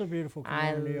Saturday. That's a beautiful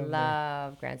I community over there.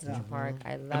 love Grand Central Park.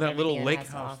 I love And that little everything it lake has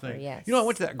to house offer. thing. Yes. I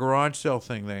went to that garage sale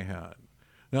thing they had.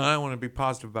 Now, I don't want to be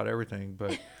positive about everything,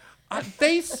 but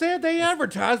they said they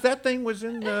advertised that thing was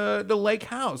in the lake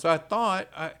house.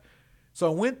 So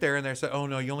I went there and they said, oh,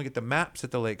 no, you only get the maps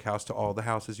at the lake house to all the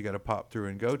houses you got to pop through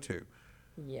and go to.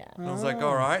 Yeah. And I was like,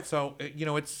 all right. So,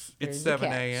 it's There's the 7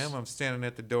 catch. a.m. I'm standing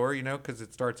at the door, because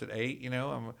it starts at 8,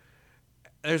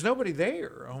 there's nobody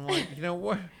there. I'm like,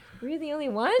 what? Were you the only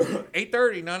one?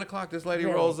 8:30, 9 o'clock, this lady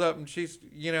Really? rolls up and she's,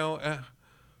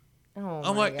 Oh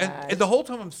I'm my like, and the whole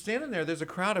time I'm standing there's a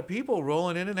crowd of people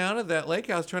rolling in and out of that lake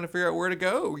house trying to figure out where to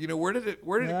go. Where did it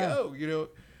go?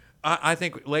 I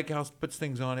think lake house puts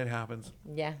things on. It happens.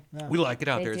 Yeah. We like it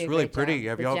out They there. It's do a really great pretty. job.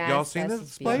 Have The y'all Jazz seen Fest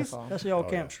this is place? beautiful. That's the old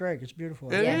Camp Strake. It's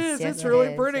beautiful. It Yes, is. yes, It's it really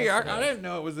is. pretty. Yes, I it is. didn't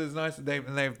know it was as nice as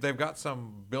they've got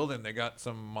some building. They got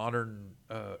some modern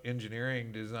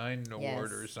engineering design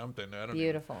award Yes. or something. I don't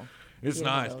Beautiful. know. It's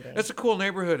Beautiful nice. building. That's a cool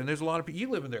neighborhood, and there's a lot of people. You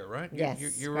live in there, right? Yes.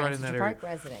 You're Grand right in that Central area. Park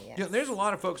resident, yes. Yeah, there's a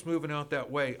lot of folks moving out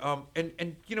that way.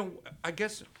 And you know, I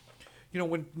guess, you know,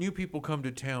 when new people come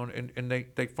to town and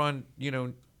they find, you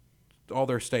know, all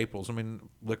their staples. I mean,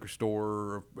 liquor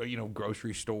store, you know,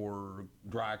 grocery store,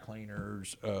 dry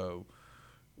cleaners,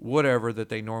 whatever that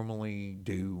they normally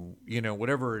do, you know,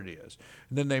 whatever it is.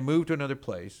 And then they move to another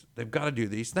place. They've got to do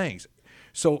these things.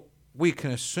 So we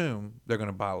can assume they're going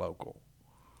to buy local.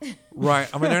 Right.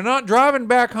 I mean, they're not driving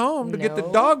back home to get the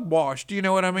No. dog washed. You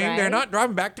know what I mean? They're Right. not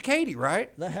driving back to Katy, right?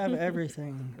 They have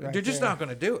everything. Right They're just there. not going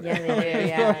to do it. Yeah, they do.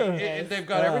 Yeah. And they've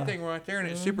got everything right there, and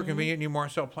it's super convenient. New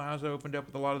Marcel Plaza opened up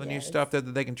with a lot of the new Yes. stuff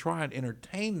that they can try and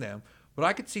entertain them. But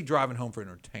I could see driving home for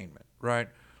entertainment, right?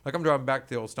 Like I'm driving back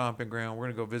to the old stomping ground. We're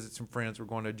gonna go visit some friends. We're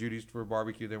going to Judy's for a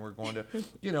barbecue. Then we're going to,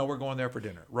 you know, we're going there for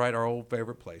dinner, right? Our old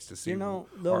favorite place to see. You know,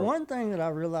 the our- one thing that I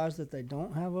realized that they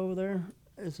don't have over there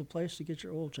is a place to get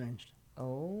your oil changed.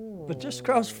 Oh. But just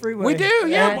across the freeway. We do,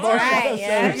 yeah. That's right.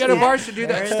 Yes, We got a yes. bar to do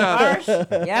that There's the stuff.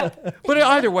 bar. Yep. But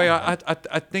either way,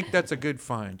 I think that's a good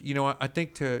find. You know, I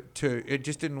think to it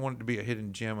just didn't want it to be a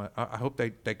hidden gem. I hope they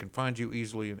can find you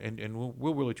easily, and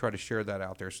we'll really try to share that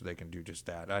out there so they can do just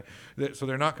that. So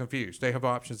they're not confused. They have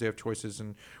options, they have choices,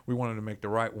 and we wanted to make the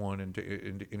right one and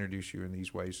to introduce you in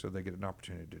these ways so they get an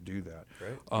opportunity to do that.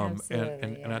 Great.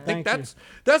 Absolutely, And I yeah. think Thank you.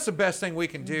 that's the best thing we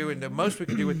can do, and the most we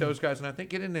can do with those guys. And I think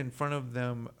getting in front of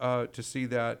them to see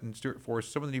that and Stuart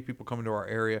Forest, some of the new people coming to our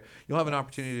area, you'll have an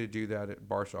opportunity to do that at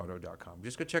barsauto.com.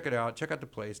 Just go check it out. Check out the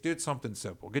place. Do it something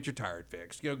simple. Get your tire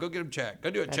fixed. You know, go get them checked. Go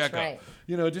do a That's checkup. right.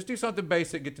 You know, just do something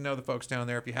basic. Get to know the folks down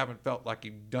there. If you haven't felt like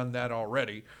you've done that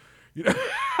already, you know,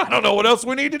 I don't know what else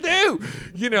we need to do.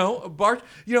 You know, Bart.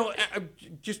 You know,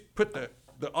 just put the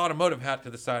automotive hat to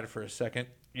the side for a second.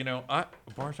 You know,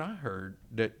 Bart, I heard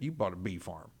that you bought a bee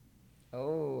farm.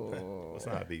 Oh. It's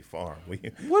not a bee farm. We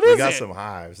is got it? some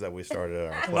hives that we started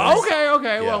at our place.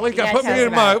 Okay. Well, at least Yeah, put me tell in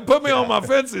us about put me on my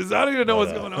fences. I don't even know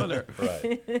what's But, going on there.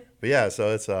 Right. But yeah,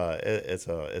 so it's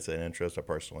an interest, a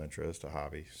personal interest, a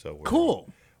hobby. So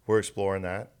we're exploring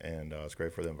that, and it's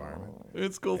great for the environment.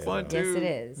 It's cool fun Yes, too. it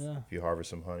is. Yeah. If you harvest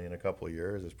some honey in a couple of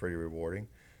years, it's pretty rewarding.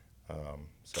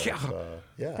 So Yeah. it's,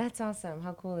 yeah. That's awesome.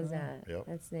 How cool is that? Yep.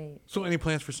 That's neat. So, any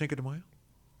plans for Cinco de Mayo?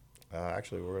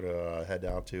 Actually, we're gonna head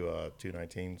down to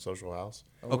 219 Social House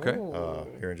Okay, Oh.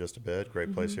 here in just a bit.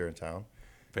 Great place here in town.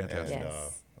 fantastic. And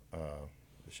Yes.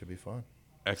 it should be fun.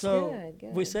 Excellent. So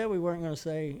Good, we good. said we weren't going to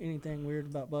say anything weird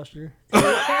about Buster.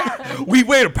 We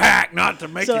weighed a pack not to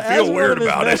make So you as feel one weird of his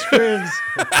about best it. friends,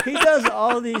 he does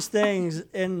all these things,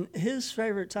 and his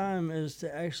favorite time is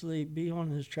to actually be on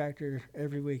his tractor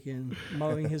every weekend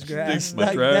mowing his grass. My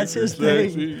Like, that's his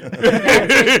tractor's thing.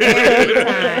 Therapy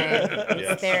time.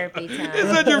 It's therapy Is time.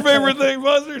 that your favorite thing,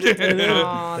 Buster? Oh,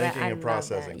 Thinking I and love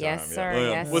processing that. Yes, time, yeah. sir. Yeah.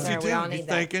 Yes, What's sir. he We doing? all He's need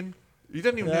that. thinking. He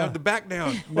doesn't even Yeah. have the back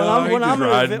down. When, No, he's just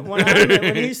riding.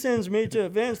 when he sends me to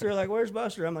events, they're like, "Where's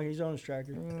Buster?" I'm like, "He's on his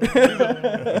tractor."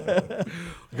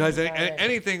 Guys,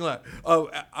 anything left?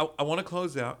 I want to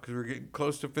close out because we're getting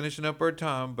close to finishing up our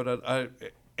time. But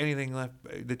anything left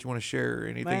that you want to share?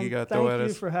 Anything Man, you got to thank throw at you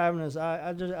us? for having us.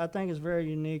 I think it's very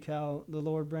unique how the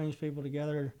Lord brings people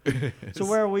together, to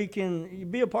where we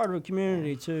can be a part of a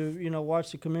community, to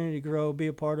watch the community grow, be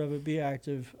a part of it, be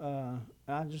active.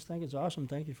 I just think it's awesome.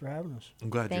 Thank you for having us. I'm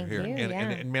glad Thank you're here, you, and, yeah.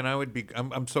 and man,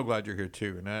 I'm so glad you're here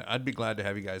too, and I'd be glad to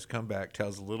have you guys come back, tell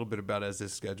us a little bit about as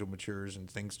this schedule matures and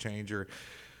things change. Or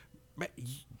man,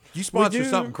 you sponsor do-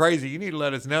 something crazy, you need to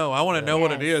let us know. I want to know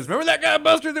what it Yes. is. Remember that guy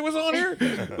Buster that was on here?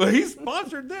 Well, he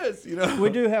sponsored this, you know. We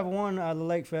do have one, the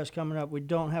Lake Fest coming up. We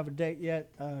don't have a date yet.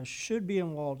 Should be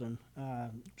in Walden.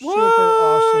 Super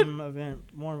awesome event.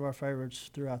 One of our favorites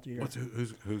throughout the year.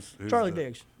 Who's Charlie the-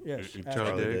 Diggs. Yes. Charlie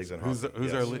Charlie Diggs. Diggs and Who's Hawk, our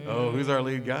yes. lead? Oh, who's our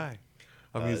lead guy?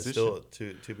 A It's musician.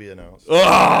 still to be announced. Oh,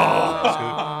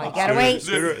 Oh, you gotta wait.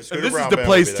 Scooter this Brown is the Band will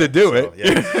place be to there. do it.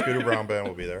 Yeah, Scooter Brown Band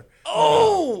will be there.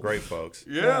 Oh, Great folks.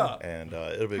 yeah. And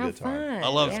it'll be a How good time. fun. I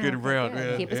love Yeah, Scooter okay, Brown.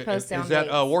 good. Yeah. Keep us posted Is on that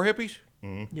dates. War Hippies?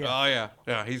 Yeah. Oh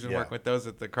yeah. He's been Yeah. working with those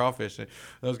at the Crawfish,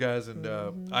 those guys, and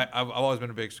I've always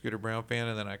been a big Scooter Brown fan,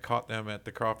 and then I caught them at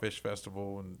the Crawfish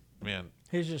Festival, and man,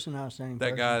 He's just an outstanding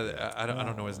that person. guy, I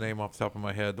don't know his name off the top of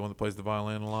my head, the one that plays the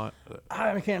violin a lot.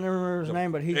 I can't remember his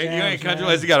name, but he Hey, jams. you ain't country man.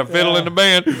 unless you got a fiddle in the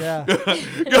band. Yeah.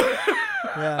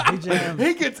 Yeah, he jams.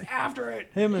 He gets after it.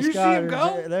 Him and you Scott, see him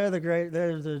go?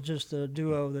 they're just a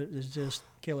duo that is just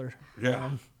killer.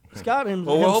 Yeah. Scott Well,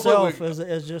 hopefully himself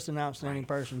is just an outstanding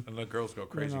person. And the girls go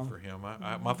crazy know. for him.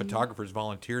 My photographers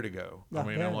volunteer to go. I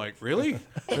mean, Yeah. I'm like, really?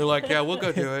 They're like, yeah, we'll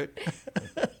go do it.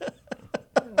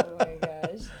 Oh my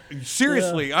gosh.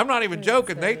 seriously, I'm not even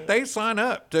joking. They sign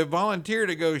up to volunteer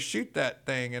to go shoot that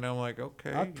thing, and I'm like,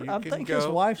 okay, I think his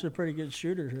wife's a pretty good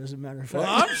shooter, as a matter of fact.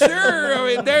 Well, I'm sure.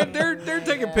 I mean, they're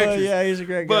taking pictures. Yeah, he's a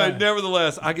great guy. But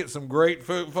nevertheless, I get some great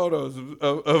photos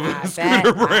of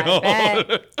Scooter Brown.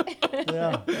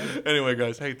 Yeah. Anyway,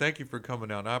 guys, hey, thank you for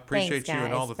coming out. I appreciate Thanks, you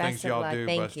and all the guys. things Best of y'all luck. do,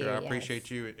 Thank Buster. you, I yes.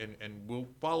 appreciate you, and we'll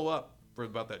follow up for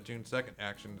about that June 2nd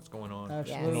action that's going on.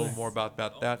 Absolutely. A little more about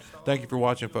that. Thank you for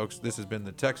watching, folks. This has been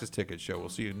the Texas Ticket Show. We'll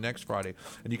see you next Friday,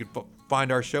 and you can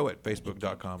find our show at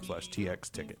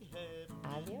facebook.com/TXTicket.